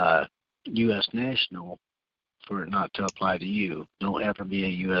U.S. national for it not to apply to you. Don't ever be a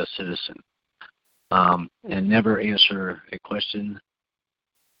U.S. citizen. And never answer a question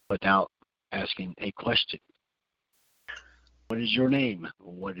without asking a question. What is your name?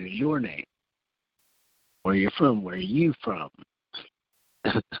 What is your name? Where are you from? Where are you from?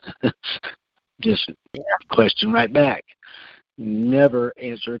 Just question right back. Never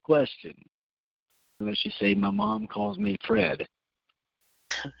answer a question. Unless you say, my mom calls me Fred.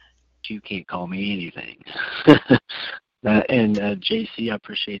 You can't call me anything. And JC, I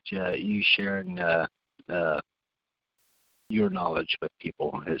appreciate you sharing your knowledge with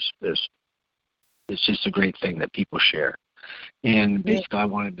people. It's just a great thing that people share. And basically, I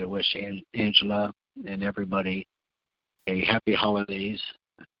wanted to wish Angela and everybody a happy holidays.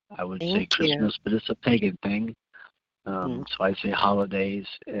 I would say Christmas, but it's a pagan thing. So I say holidays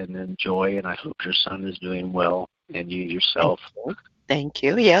and enjoy, and I hope your son is doing well and you yourself. Thank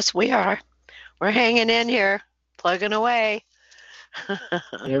you. Yes, we are. We're hanging in here, plugging away.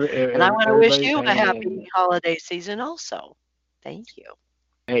 And I want to wish you a happy holiday season also. Thank you.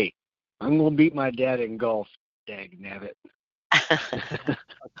 Hey, I'm going to beat my dad in golf, dag nabbit.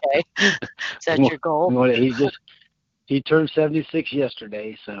 Okay. Is that your goal? He turned 76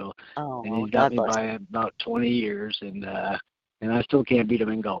 yesterday, so and he's got God me bless by about 20 years, and I still can't beat him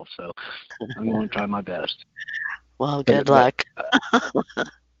in golf, so I'm going to try my best. Well, good luck.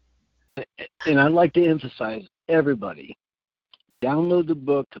 And I'd like to emphasize, everybody, download the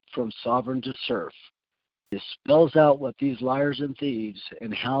book From Sovereign to Serf. It spells out what these liars and thieves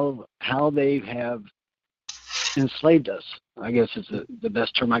and how they have enslaved us. I guess is the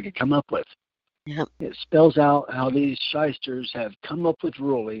best term I could come up with. Yep. It spells out how these shysters have come up with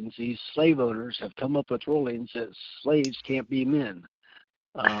rulings, these slave owners have come up with rulings that slaves can't be men.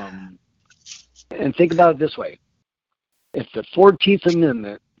 And think about it this way. If the 14th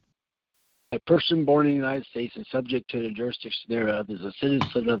Amendment, a person born in the United States and subject to the jurisdiction thereof is a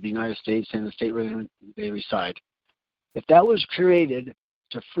citizen of the United States and the state where they reside, if that was created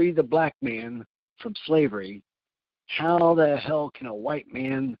to free the black man from slavery, how the hell can a white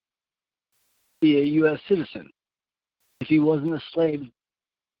man be a U.S. citizen if he wasn't a slave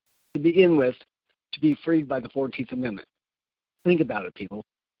to begin with to be freed by the 14th Amendment? Think about it, people.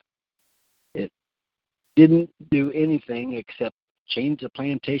 It didn't do anything except change the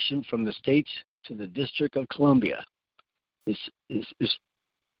plantation from the states to the District of Columbia. It's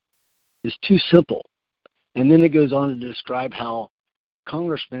too simple. And then it goes on to describe how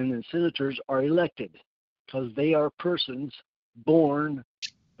congressmen and senators are elected because they are persons born,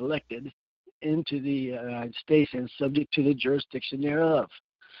 elected into the United States and subject to the jurisdiction thereof.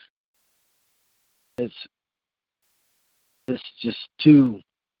 It's just too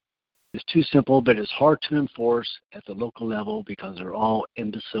simple, but it's hard to enforce at the local level because they're all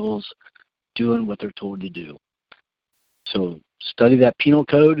imbeciles doing what they're told to do. So study that penal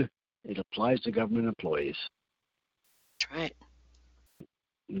code. It applies to government employees. That's right.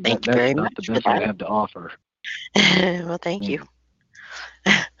 That's not the best I have to offer. Well, thank you.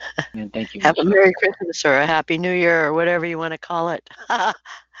 And thank you. Have a Merry Christmas or a Happy New Year or whatever you want to call it. Happy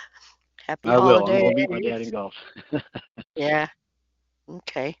I will. holidays. I'm going to beat my dad in golf. Yeah.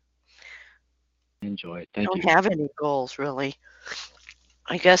 Okay. Enjoy it. I Thank you. don't have any goals, really.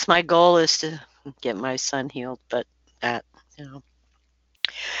 I guess my goal is to get my son healed, but that,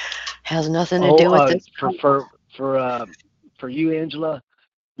 has nothing to do with this. For you, Angela,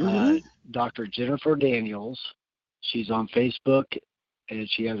 Dr. Jennifer Daniels, she's on Facebook, and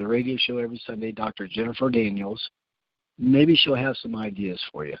she has a radio show every Sunday, Dr. Jennifer Daniels. Maybe she'll have some ideas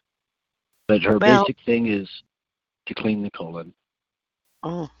for you. But her basic thing is to clean the colon.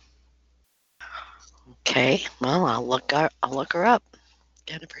 Oh. Okay. Well, I'll look her up.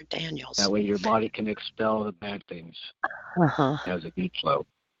 Jennifer Daniels. That way your body can expel the bad things. Has a good flow.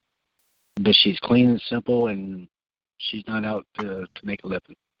 But she's clean and simple, and she's not out to make a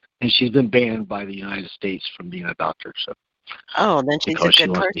living. And she's been banned by the United States from being a doctor. So. Oh, then she's a good she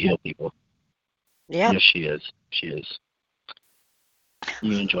wants person. to heal people. Yeah. Yes, she is. She is.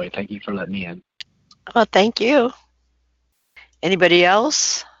 You enjoy it. Thank you for letting me in. Oh, thank you. Anybody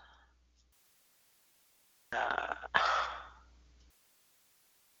else?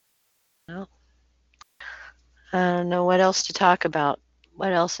 No. I don't know what else to talk about.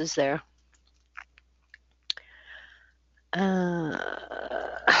 What else is there?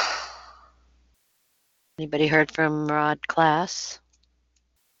 Anybody heard from Rod Class?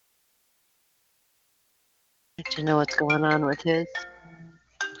 Like to know what's going on with his.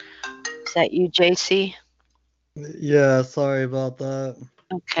 Is that you, JC? Yeah, sorry about that.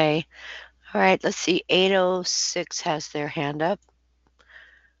 Okay. All right, let's see. 806 has their hand up.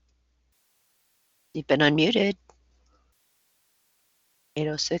 You've been unmuted.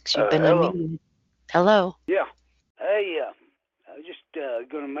 806, you've been Hello. unmuted. Hello. Yeah. Hey, I was just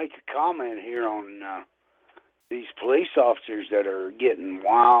going to make a comment here on these police officers that are getting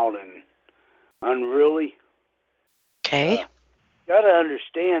wild and unruly. Okay. Got to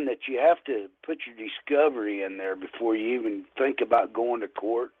understand that you have to put your discovery in there before you even think about going to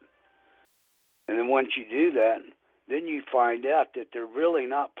court. And then once you do that, then you find out that they're really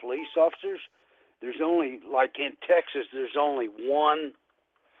not police officers. There's only, like in Texas, there's only one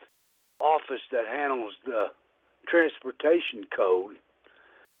office that handles the transportation code,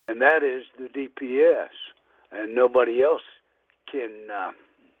 and that is the DPS, and nobody else can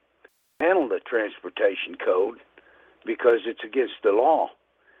handle the transportation code because it's against the law,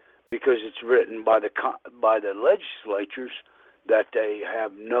 because it's written by the legislatures that they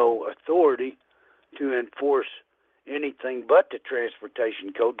have no authority to enforce anything but the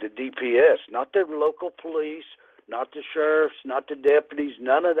transportation code, the DPS, not the local police, not the sheriffs, not the deputies,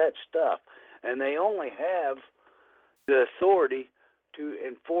 none of that stuff. And they only have the authority to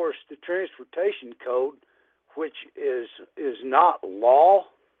enforce the transportation code, which is not law.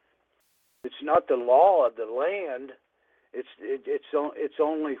 It's not the law of the land. It's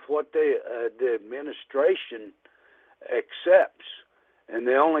only what the administration accepts. And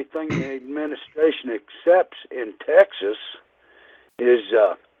the only thing the administration accepts in Texas is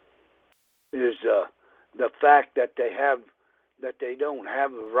the fact that they don't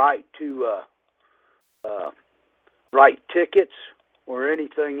have a right to write tickets or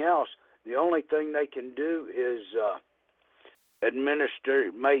anything else. The only thing they can do is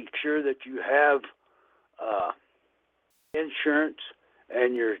make sure that you have insurance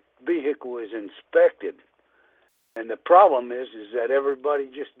and your vehicle is inspected. And the problem is that everybody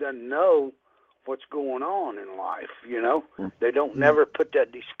just doesn't know what's going on in life, you know? They don't never put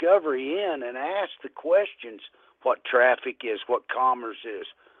that discovery in and ask the questions, what traffic is, what commerce is,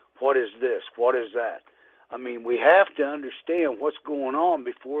 what is this, what is that. I mean, we have to understand what's going on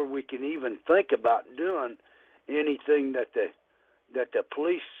before we can even think about doing anything that the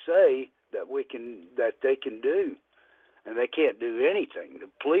police say that they can do. And they can't do anything. The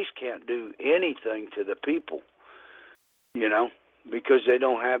police can't do anything to the people, you know, because they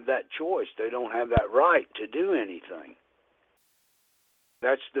don't have that choice. They don't have that right to do anything.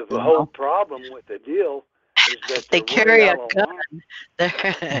 That's the whole problem with the deal, is that They they're carry way a out of line.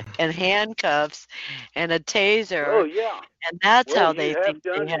 gun and handcuffs and a taser, Oh, yeah. and that's Well, how you they have think to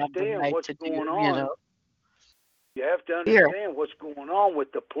they have the understand right what's to do, going you on. know. You have to Here. understand what's going on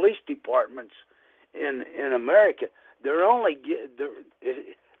with the police departments in America. They're only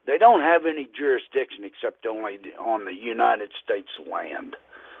they don't have any jurisdiction except only on the United States land.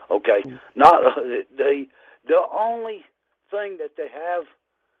 Okay, not the only thing that they have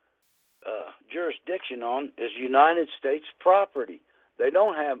jurisdiction on is United States property. They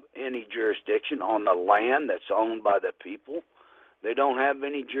don't have any jurisdiction on the land that's owned by the people. They don't have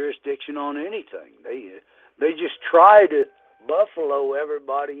any jurisdiction on anything. They just try to buffalo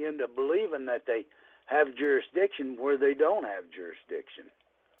everybody into believing that they have jurisdiction where they don't have jurisdiction.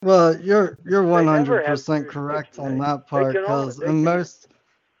 Well, you're They never have 100% correct jurisdiction. on that They part, can only because in most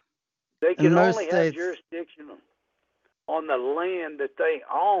have states, jurisdiction on the land that they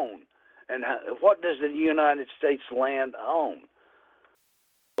own. And what does the United States land own?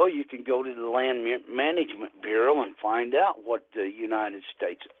 Well, you can go to the Land Management Bureau and find out what the United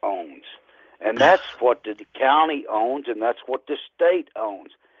States owns. And that's what the county owns, and that's what the state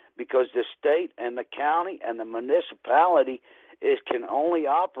owns. Because the state and the county and the municipality can only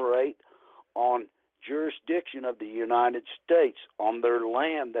operate on jurisdiction of the United States on their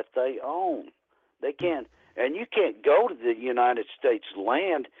land that they own. They can't, and you can't go to the United States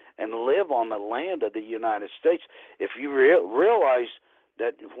land and live on the land of the United States. If you realize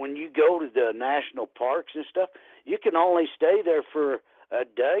that when you go to the national parks and stuff, you can only stay there for a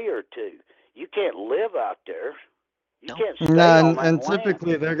day or two. You can't live out there. You can't stay on that and land.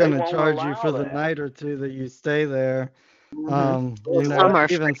 typically they're going to charge you for the night or two that you stay there. Well, You some know, are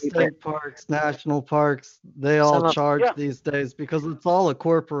even free, but state parks, national parks, they all some of charge Yeah. these days because it's all a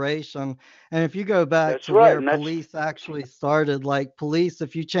corporation. And if you go back That's to right, where and that's police actually started, like police,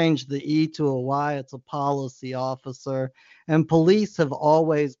 if you change the E to a Y, it's a policy officer. And police have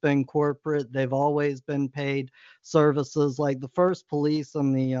always been corporate. They've always been paid services. Like the first police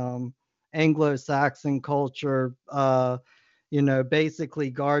in the Anglo-Saxon culture, you know, basically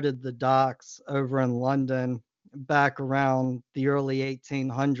guarded the docks over in London back around the early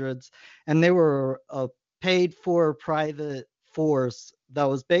 1800s, and they were a paid for private force that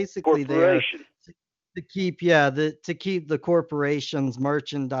was basically there to keep the corporation's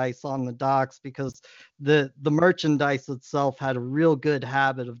merchandise on the docks, because the merchandise itself had a real good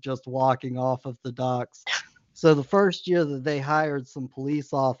habit of just walking off of the docks. So the first year that they hired some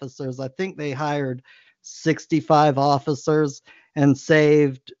police officers, I think they hired 65 officers and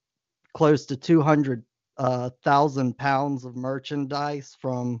saved close to 200,000 pounds of merchandise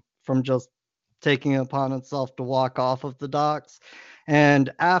from just taking it upon itself to walk off of the docks. And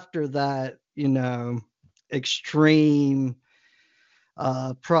after that, extreme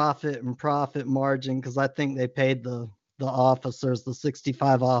profit margin, because I think they paid the officers, the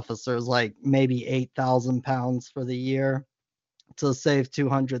 65 officers, like maybe 8,000 pounds for the year to save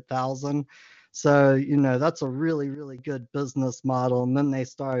 200,000. So, that's a really, really good business model. And then they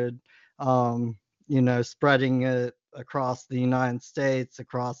started, spreading it across the United States,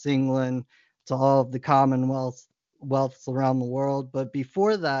 across England, to all of the commonwealths around the world. But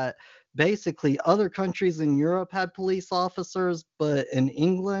before that, basically other countries in Europe had police officers, but in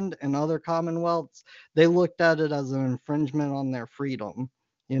England and other commonwealths, they looked at it as an infringement on their freedom.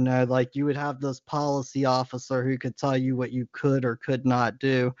 Like you would have this policy officer who could tell you what you could or could not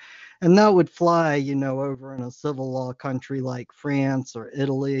do. And that would fly, over in a civil law country like France or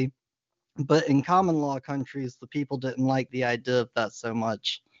Italy. But in common law countries, the people didn't like the idea of that so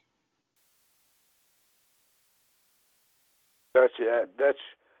much.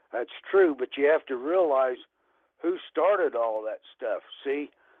 That's true, but you have to realize who started all that stuff. See,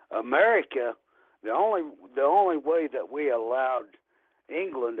 America, the only way that we allowed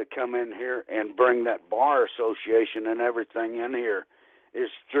England to come in here and bring that bar association and everything in here is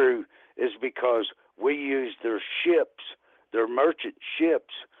because we used their ships, their merchant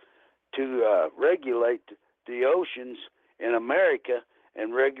ships, to regulate the oceans in America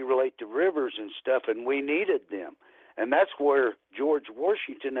and regulate the rivers and stuff, and we needed them. And that's where George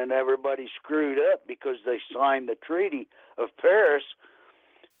Washington and everybody screwed up, because they signed the Treaty of Paris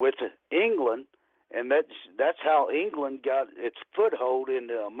with England, and that's how England got its foothold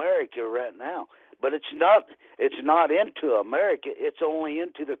into America right now. But it's not into America. It's only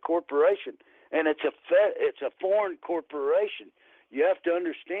into the corporation, and it's a foreign corporation. You have to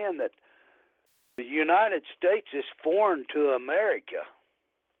understand that the United States is foreign to America.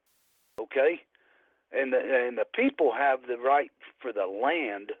 Okay? And the people have the right for the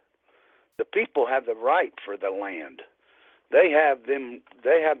land. The people have the right for the land. They have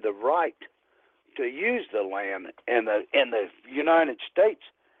the right to use the land, and the United States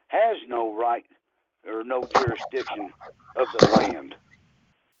has no right or no jurisdiction of the land.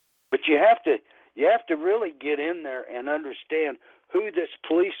 But you have to really get in there and understand who this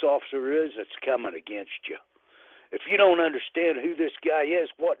police officer is that's coming against you. If you don't understand who this guy is,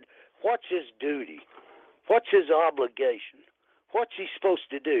 what's his duty? What's his obligation? What's he supposed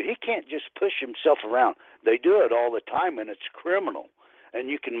to do? He can't just push himself around. They do it all the time, and it's criminal. And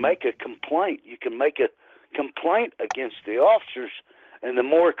you can make a complaint. You can make a complaint against the officers, and the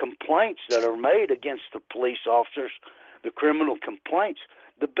more complaints that are made against the police officers, the criminal complaints,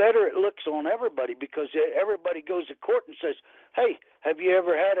 the better it looks on everybody, because everybody goes to court and says, hey, have you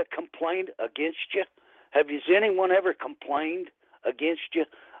ever had a complaint against you? Has anyone ever complained against you?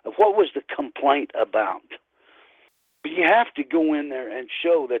 What was the complaint about? But you have to go in there and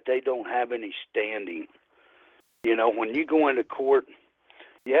show that they don't have any standing. When you go into court,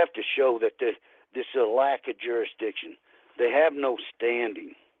 you have to show that there's a lack of jurisdiction. They have no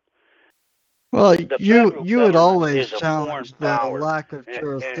standing. Well, you would always challenge the lack of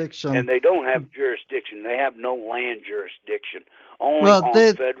jurisdiction. And they don't have jurisdiction. They have no land jurisdiction, only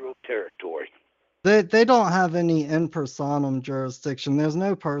on federal territory. They don't have any in personam jurisdiction. There's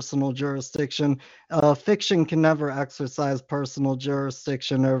no personal jurisdiction. Fiction can never exercise personal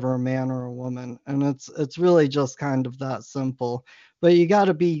jurisdiction over a man or a woman, and it's really just kind of that simple. But you got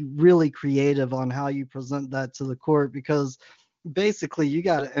to be really creative on how you present that to the court, because basically you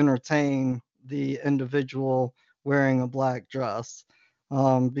got to entertain the individual wearing a black dress,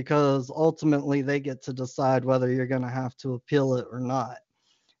 because ultimately they get to decide whether you're going to have to appeal it or not.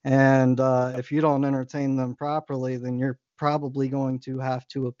 And if you don't entertain them properly, then you're probably going to have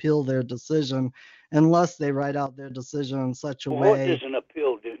to appeal their decision, unless they write out their decision in such a way. What does an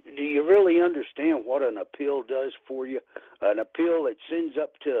appeal do? Do you really understand what an appeal does for you? An appeal that sends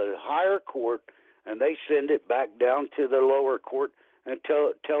up to a higher court, and they send it back down to the lower court and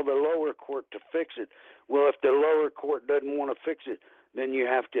tell the lower court to fix it. Well, if the lower court doesn't want to fix it, then you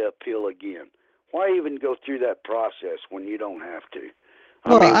have to appeal again. Why even go through that process when you don't have to?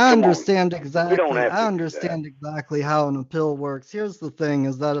 Well, mean, I come on. understand We don't exactly. have to I do that. understand exactly how an appeal works. Here's the thing: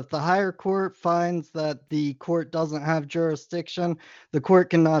 is that if the higher court finds that the court doesn't have jurisdiction, the court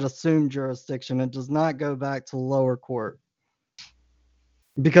cannot assume jurisdiction. It does not go back to the lower court.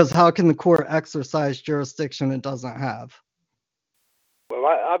 Because how can the court exercise jurisdiction it doesn't have? Well,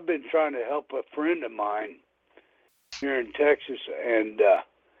 I've been trying to help a friend of mine here in Texas, and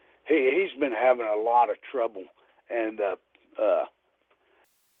he's been having a lot of trouble, and the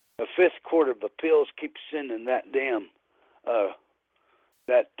Fifth Court of Appeals keeps sending that damn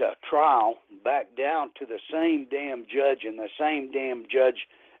trial back down to the same damn judge, and the same damn judge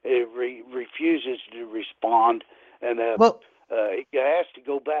refuses to respond, and it has to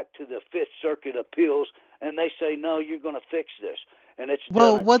go back to the Fifth Circuit Appeals, and they say, no, you're going to fix this. And it's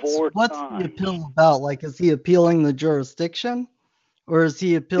done it four what's times. the appeal about? Like, is he appealing the jurisdiction, or is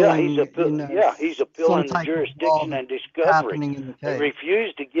he appealing? He's appealing the jurisdiction and discovery. In the they case.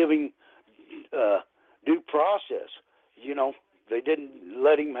 refused to give him due process. You know, they didn't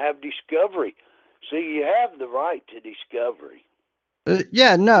let him have discovery. See, you have the right to discovery.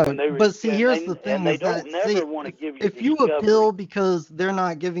 Yeah, no, but see, and here's they- the thing: and they is that don't never see, want to give you if you discovery. appeal because they're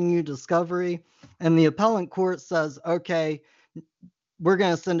not giving you discovery, and the appellant court says, okay, we're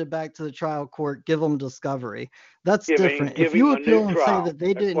going to send it back to the trial court, give them discovery. That's different. give If you him a new appeal and say trial. that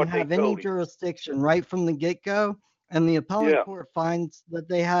they That's didn't what they have any told him. jurisdiction right from the get-go, and the appellant Yeah. court finds that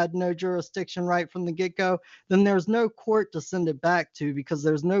they had no jurisdiction right from the get-go, then there's no court to send it back to, because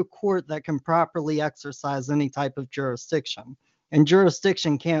there's no court that can properly exercise any type of jurisdiction. And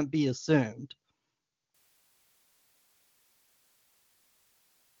jurisdiction can't be assumed.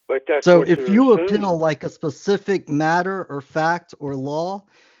 But that's So what if they're you assuming. appeal like a specific matter or fact or law,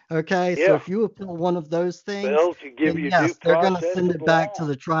 okay, so Yeah. if you appeal one of those things, Well, to give then you yes, due they're going to process send of it back to law.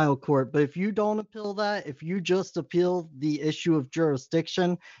 the trial court. But if you don't appeal that, if you just appeal the issue of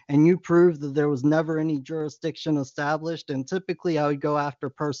jurisdiction and you prove that there was never any jurisdiction established, and typically I would go after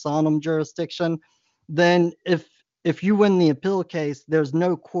personam jurisdiction, then if you win the appeal case, there's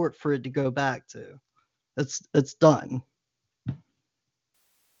no court for it to go back to. It's done.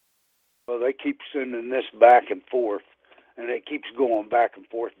 Well, they keep sending this back and forth, and it keeps going back and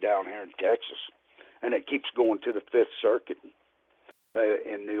forth down here in Texas, and it keeps going to the Fifth Circuit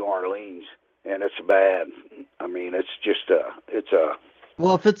in New Orleans, and it's bad. I mean, it's just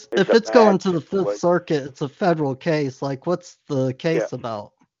Well, if it's a going bad to the Fifth situation. Circuit, it's a federal case. Like, what's the case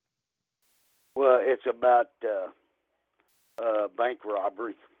about? Well, it's about bank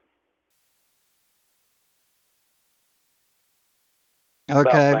robbery. About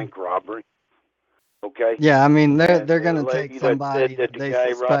Okay. bank robbery. Okay. Yeah, I mean they're And they're the gonna lady take that somebody said that that the they guy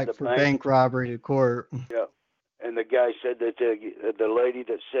robbed suspect the for bank. bank robbery to court. Yeah. And the guy said that the lady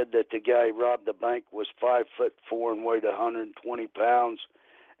that said that the guy robbed the bank was 5'4" and weighed 120 pounds,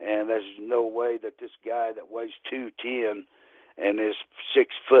 and there's no way that this guy that weighs 210 and is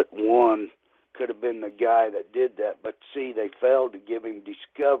 6'1" could have been the guy that did that. But see, they failed to give him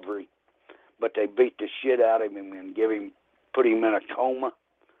discovery, but they beat the shit out of him and put him in a coma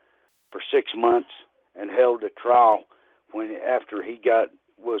for 6 months and held a trial after he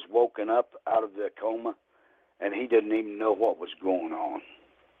was woken up out of the coma, and he didn't even know what was going on.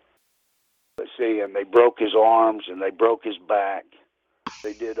 But see, and they broke his arms and they broke his back.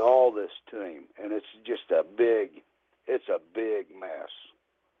 They did all this to him, and it's just a big mess.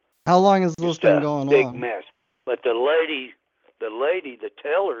 How long has this Just been a going big on? mess. But the lady, the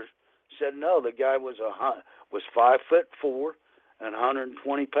teller, said no. The guy was 5'4" and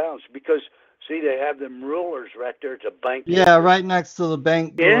 120 pounds, because see, they have them rulers right there at the bank. Yeah, right next to the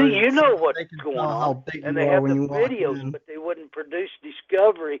bank door. Yeah, you know so what's they can going tell how on. big And you they are have when the you walk videos, in. but they wouldn't produce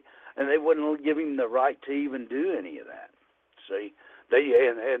discovery, and they wouldn't give him the right to even do any of that. See,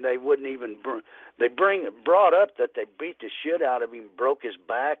 they wouldn't even brought up that they beat the shit out of him, broke his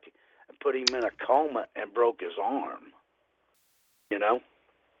back, and put him in a coma and broke his arm. You know,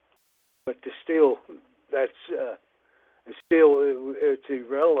 but it's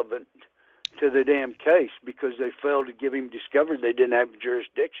irrelevant to the damn case, because they failed to give him discovery. They didn't have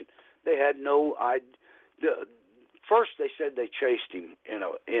jurisdiction. They had no idea. First, they said they chased him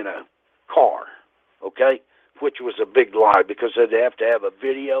in a car, okay, which was a big lie, because they'd have to have a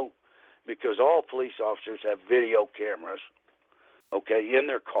video, because all police officers have video cameras, okay, in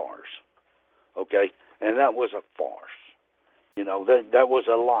their cars, okay, and that was a farce. You know, that was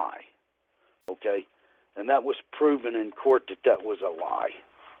a lie, okay, and that was proven in court that was a lie.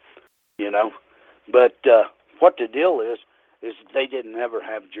 You know, but what the deal is they didn't ever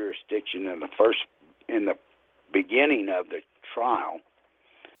have jurisdiction in the beginning of the trial,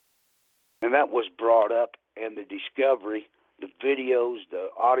 and that was brought up in the discovery the videos, the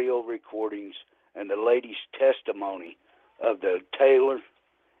audio recordings, and the lady's testimony of the Taylor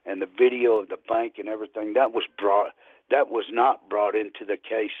and the video of the bank and everything, that was not brought into the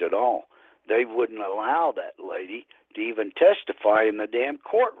case at all. They wouldn't allow that lady to even testify in the damn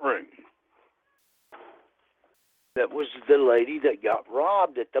courtroom. That was the lady that got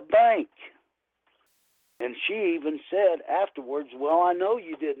robbed at the bank. And she even said afterwards, well, I know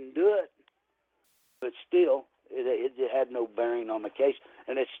you didn't do it. But still, it had no bearing on the case.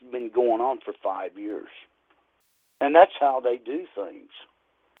 And it's been going on for 5 years. And that's how they do things.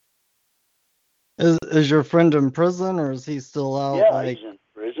 Is your friend in prison, or is he still out? Yeah, he's in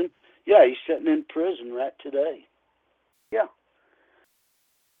prison. Yeah, he's sitting in prison right today. Yeah.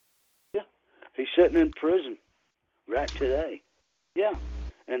 Yeah. He's sitting in prison right today. Yeah.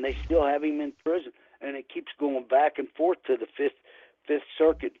 And they still have him in prison. And it keeps going back and forth to the Fifth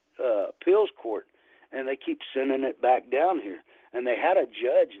Circuit Appeals Court. And they keep sending it back down here. And they had a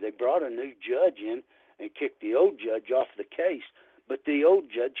judge. They brought a new judge in and kicked the old judge off the case. But the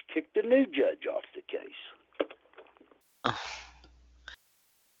old judge kicked the new judge off the case.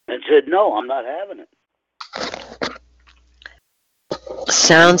 And said, no, I'm not having it.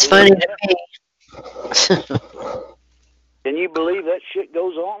 Sounds funny to me. Can you believe that shit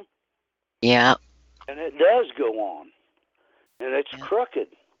goes on? Yeah. And it does go on. And it's crooked.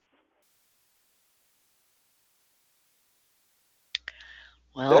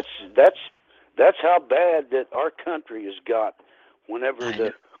 Well, that's how bad that our country has got whenever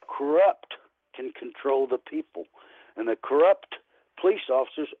the corrupt can control the people. And the corrupt police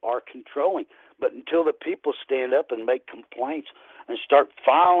officers are controlling. But until the people stand up and make complaints and start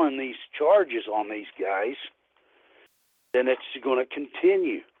filing these charges on these guys, then it's going to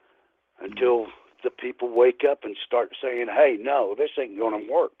continue until the people wake up and start saying, hey, no, this ain't going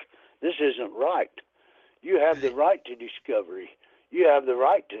to work. This isn't right. You have the right to discovery. You have the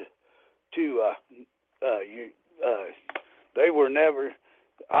right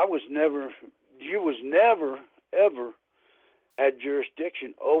you was never, ever had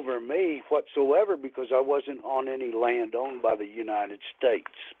jurisdiction over me whatsoever because I wasn't on any land owned by the United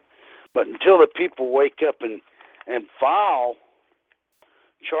States. But until the people wake up and file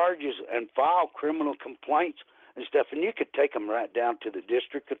charges and file criminal complaints and stuff, and you could take them right down to the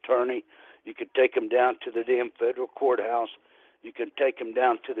district attorney, you could take them down to the damn federal courthouse, you could take them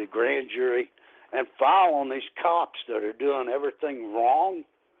down to the grand jury and file on these cops that are doing everything wrong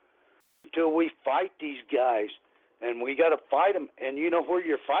until we fight these guys. And we got to fight them. And you know where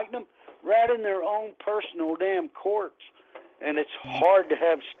you're fighting them? Right in their own personal damn courts. And it's hard to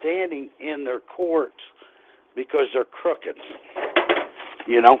have standing in their courts because they're crooked.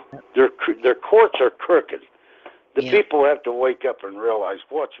 You know, their courts are crooked. The people have to wake up and realize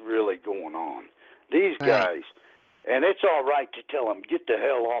what's really going on. These guys, and it's all right to tell them, get the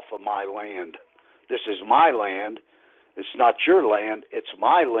hell off of my land. This is my land. It's not your land. It's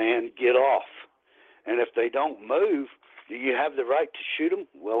my land. Get off. And if they don't move, do you have the right to shoot them?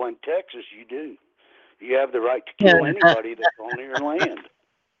 Well, in Texas, you do. You have the right to kill anybody that's on your land.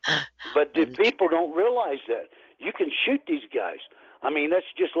 But the people don't realize that. You can shoot these guys. I mean, that's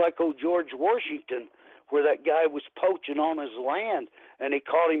just like old George Washington, where that guy was poaching on his land, and he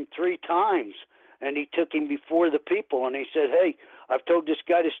caught him 3 times, and he took him before the people, and he said, hey, I've told this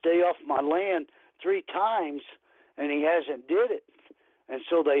guy to stay off my land 3 times, and he hasn't did it. And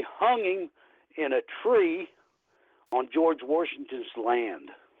so they hung him in a tree on George Washington's land.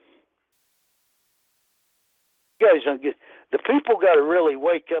 You guys don't get, the people got to really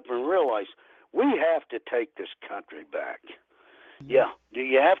wake up and realize we have to take this country back. Yeah. Do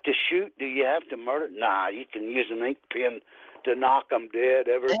you have to shoot? Do you have to murder? Nah, you can use an ink pen to knock them dead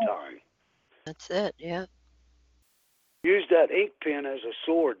every time. That's it, yeah. Use that ink pen as a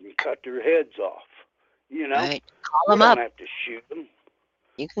sword and cut their heads off. You know? Right. Call them up. You don't have to shoot them.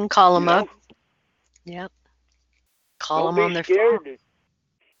 You can call them up. Yep. Call them on their phone.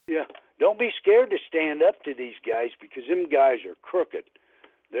 Don't be scared to stand up to these guys because them guys are crooked.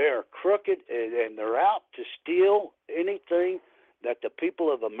 They're crooked and they're out to steal anything that the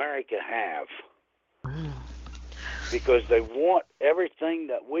people of America have. Because they want everything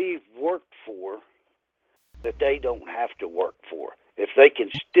that we've worked for that they don't have to work for. If they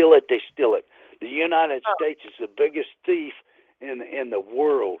can steal it, they steal it. The United States is the biggest thief in the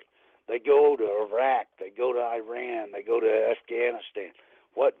world. They go to Iraq, they go to Iran, they go to Afghanistan.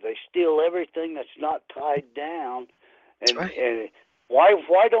 They steal everything that's not tied down. And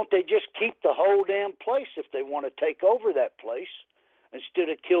why don't they just keep the whole damn place if they want to take over that place instead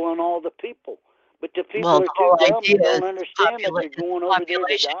of killing all the people? But the people are too dumb and don't understand that they're going over there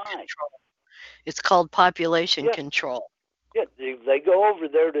to die. Control. It's called population control. Yeah, they go over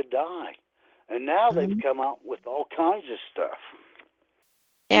there to die, and now they've Mhm. come out with all kinds of stuff.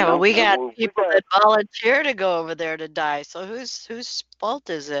 Yeah, well, we got we people got, that volunteer to go over there to die. So whose fault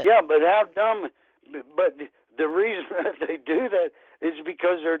is it? yeah, but how dumb? But the reason that they do that is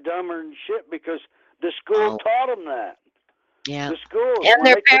because they're dumber than shit. Because the school Oh. taught them that. Yeah. The schools And when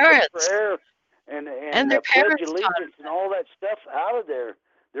their they took parents. the prayer and their the Pledge parents taught Allegiance and all that stuff out of there,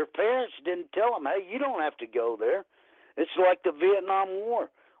 their parents didn't tell them, "Hey, you don't have to go there." It's like the Vietnam War.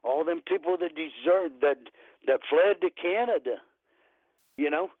 All them people that that fled to Canada. You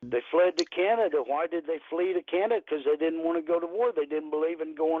know, they fled to Canada. Why did they flee to Canada? Because they didn't want to go to war. They didn't believe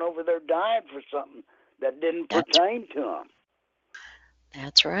in going over there dying for something that didn't pertain to them.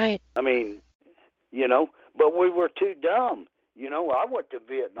 That's right. I mean, you know, but we were too dumb. You know, I went to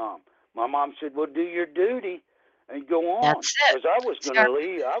Vietnam. My mom said, "Well, do your duty and go on." That's it. Because I was going to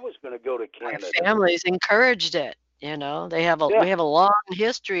leave. I was going to go to Canada. Our families encouraged it. You know, we have a long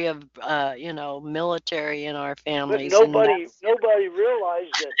history of military in our But families. nobody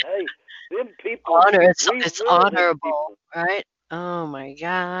realized that. Hey, them people. It's honorable, right? Oh my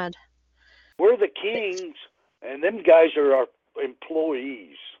God. We're the kings, and them guys are our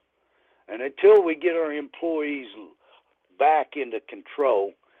employees. And until we get our employees back into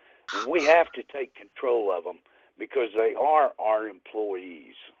control, and we have to take control of them because they are our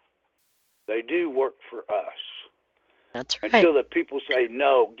employees. They do work for us. That's right. Until the people say,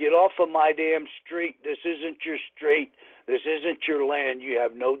 "No, get off of my damn street. This isn't your street. This isn't your land. You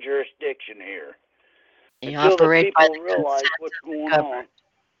have no jurisdiction here." They Until the operate by people the realize consent what's of the going government. on.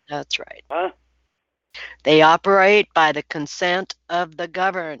 That's right. Huh? They operate by the consent of the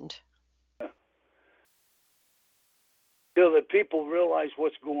governed. Until the people realize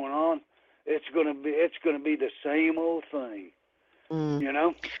what's going on, it's gonna be the same old thing. You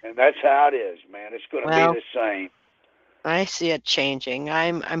know? And that's how it is, man. It's gonna be the same. I see it changing.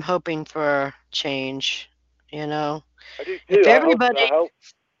 I'm hoping for change, you know. I do too.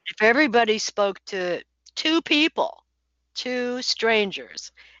 If everybody spoke to two people, two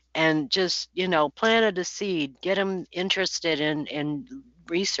strangers, and just, planted a seed, get them interested in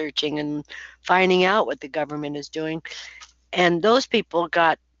researching and finding out what the government is doing, and those people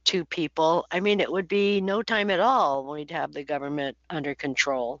got two people, I mean, it would be no time at all. We'd have the government under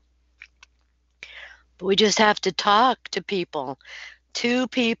control. But we just have to talk to people. Two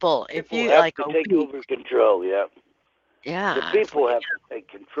people. People have to take over control, yeah. Yeah. The people have to take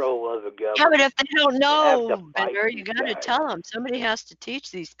control of the government. Yeah, but if they don't know better, you got to tell them. Somebody has to teach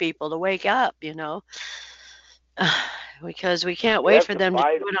these people to wake up, because we can't wait for them to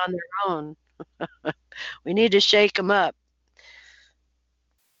do it on their own. We need to shake them up.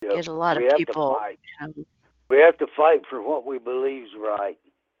 Yep. Get a lot of people. We have to fight for what we believe is right.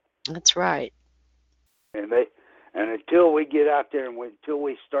 That's right. And until we get out there and until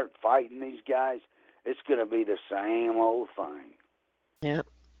we start fighting these guys, it's going to be the same old thing. Yep.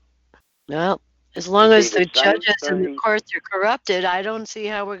 Well, as long as the judges and the courts are corrupted, I don't see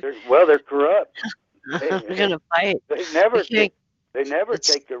how they're corrupt. We're going to fight. They never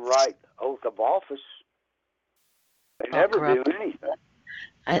take the right oath of office. They never do anything.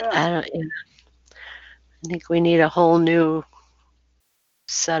 I think we need a whole new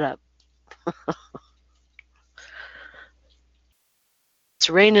setup. It's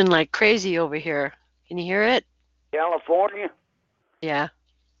raining like crazy over here. Can you hear it? California? Yeah.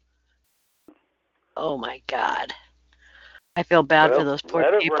 Oh my God. I feel bad for those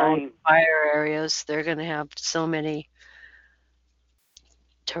poor people in fire areas. They're going to have so many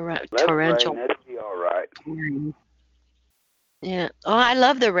torrential. It'll be all right. Yeah. Oh, I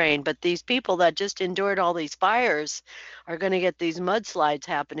love the rain, but these people that just endured all these fires are going to get these mudslides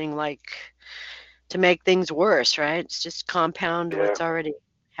happening, to make things worse, right? It's just compound what's already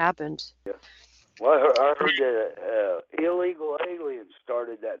happened. Yeah. Well, I heard that illegal aliens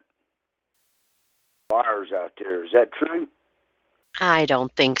started that fires out there. Is that true? I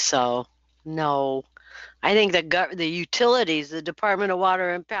don't think so. No. I think the utilities, the Department of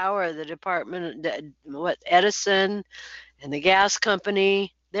Water and Power, the Department, Edison, and the gas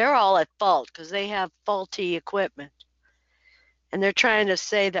company, they're all at fault because they have faulty equipment. And they're trying to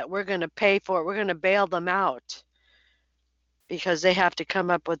say that we're going to pay for it. We're going to bail them out because they have to come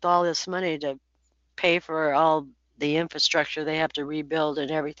up with all this money to pay for all the infrastructure they have to rebuild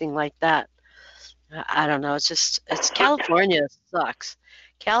and everything like that. I don't know. It's California sucks.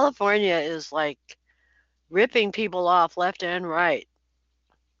 California is like ripping people off left and right.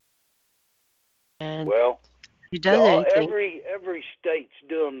 And he does anything. Every state's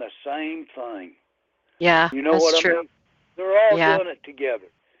doing the same thing. Yeah, you know what I mean? They're all doing it together.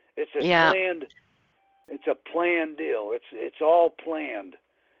 It's a trend. It's a planned deal. It's all planned.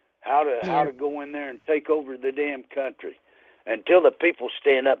 How to go in there and take over the damn country. Until the people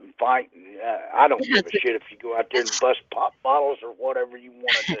stand up and fight, I don't give a shit if you go out there and bust pop bottles or whatever you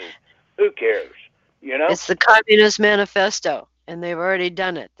want to do. Who cares? You know? It's the Communist Manifesto, and they've already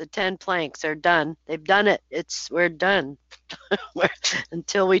done it. The 10 planks are done. They've done it. We're done.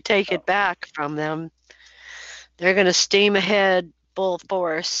 Until we take it back from them, they're going to steam ahead full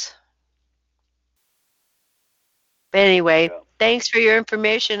force. But anyway, thanks for your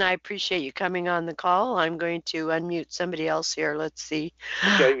information. I appreciate you coming on the call. I'm going to unmute somebody else here. Let's see.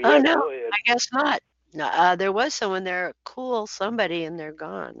 Okay, Oh, no, I guess not. No, there was someone there, cool somebody, and they're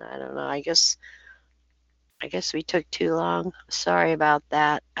gone. I don't know. I guess we took too long. Sorry about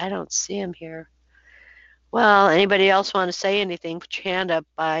that. I don't see him here. Well, anybody else want to say anything? Put your hand up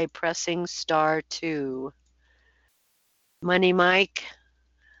by pressing *2. Money Mike.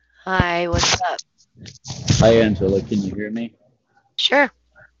 Hi, what's up? Hi, Angela. Can you hear me? Sure.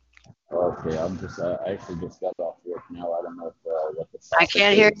 Okay, I'm just. I actually just got off work now. I don't know what the. I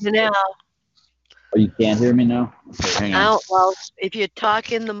can't hear you now. Oh, you can't hear me now? Okay, hang on. Well, if you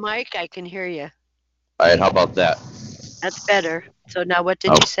talk in the mic, I can hear you. All right, how about that? That's better. So now, what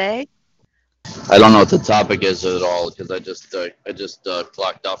did you say? I don't know what the topic is at all because I just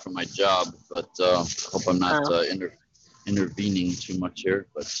clocked out from my job, but hope I'm not intervening too much here.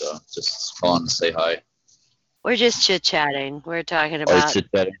 But just calling to say hi. We're just chit-chatting. We're talking about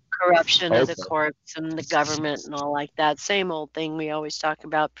corruption of the Okay. courts and the government and all like that. Same old thing we always talk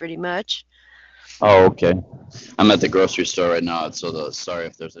about pretty much. Oh, okay. I'm at the grocery store right now, so sorry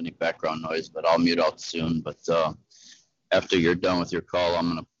if there's any background noise, but I'll mute out soon. But after you're done with your call,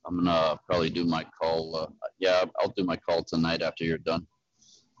 I'm gonna probably do my call. I'll do my call tonight after you're done.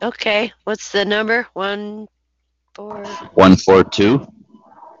 Okay. What's the number?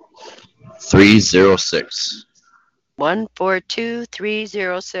 142-306.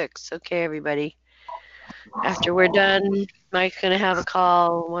 142-306. Okay, everybody. After we're done, Mike's going to have a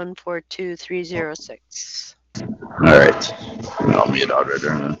call, 142-306. All right. I'll mute out right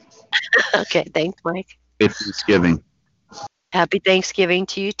now. Okay, thanks, Mike. Happy Thanksgiving. Happy Thanksgiving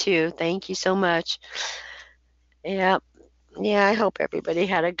to you, too. Thank you so much. Yeah, I hope everybody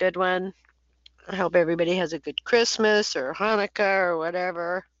had a good one. I hope everybody has a good Christmas or Hanukkah or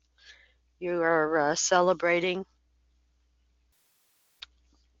whatever you are celebrating.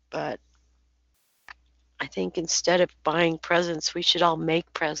 But I think instead of buying presents, we should all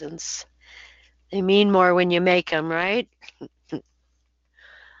make presents. They mean more when you make them, right? All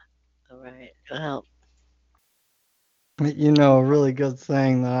right. Well, You know, a really good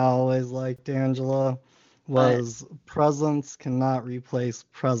saying that I always liked, Angela, was presents cannot replace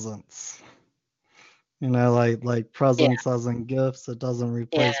presents. You know, like presents as in gifts, it doesn't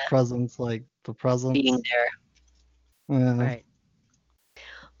replace presents like the presents. being there. Yeah. Right.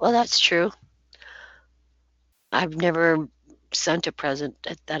 Well, that's true. I've never sent a present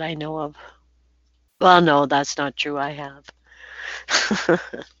that I know of. Well, no, that's not true. I have.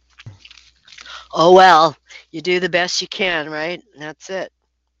 Oh, well, you do the best you can, right? And that's it.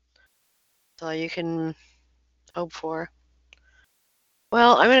 That's all you can hope for.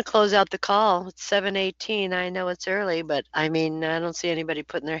 Well, I'm going to close out the call. It's 7:18. I know it's early, but I mean, I don't see anybody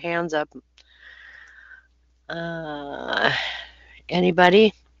putting their hands up.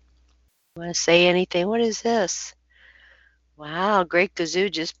 Anybody want to say anything? What is this? Wow, Great Gazoo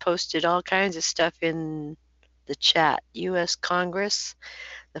just posted all kinds of stuff in the chat. U.S. Congress,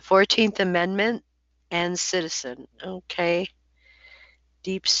 the 14th Amendment, and Citizen. Okay.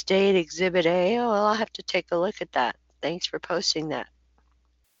 Deep State Exhibit A. Oh, well, I'll have to take a look at that. Thanks for posting that.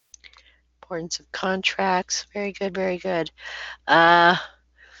 Importance of contracts. Very good, very good.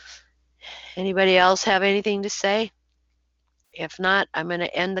 Anybody else have anything to say? If not, I'm going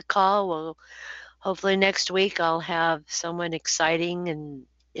to end the call. Well, hopefully next week I'll have someone exciting and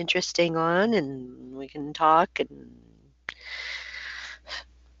interesting on, and we can talk and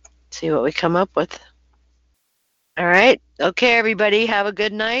see what we come up with. All right. Okay, everybody. Have a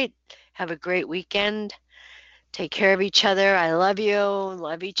good night. Have a great weekend. Take care of each other. I love you.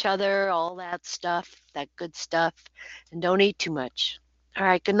 Love each other. All that stuff. That good stuff. And don't eat too much. All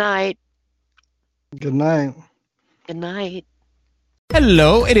right. Good night. Good night. Good night.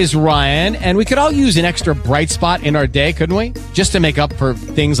 Hello, it is Ryan, and we could all use an extra bright spot in our day, couldn't we? Just to make up for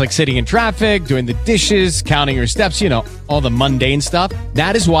things like sitting in traffic, doing the dishes, counting your steps, you know, all the mundane stuff.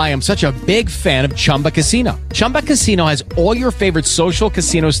 That is why I'm such a big fan of Chumba Casino. Chumba Casino has all your favorite social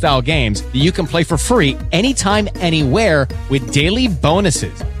casino-style games that you can play for free anytime, anywhere with daily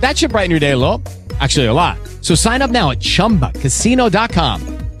bonuses. That should brighten your day a little. Actually, a lot. So sign up now at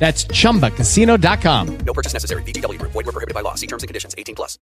ChumbaCasino.com. That's ChumbaCasino.com. No purchase necessary. VGW Group. Void where prohibited by law. See terms and conditions. 18+.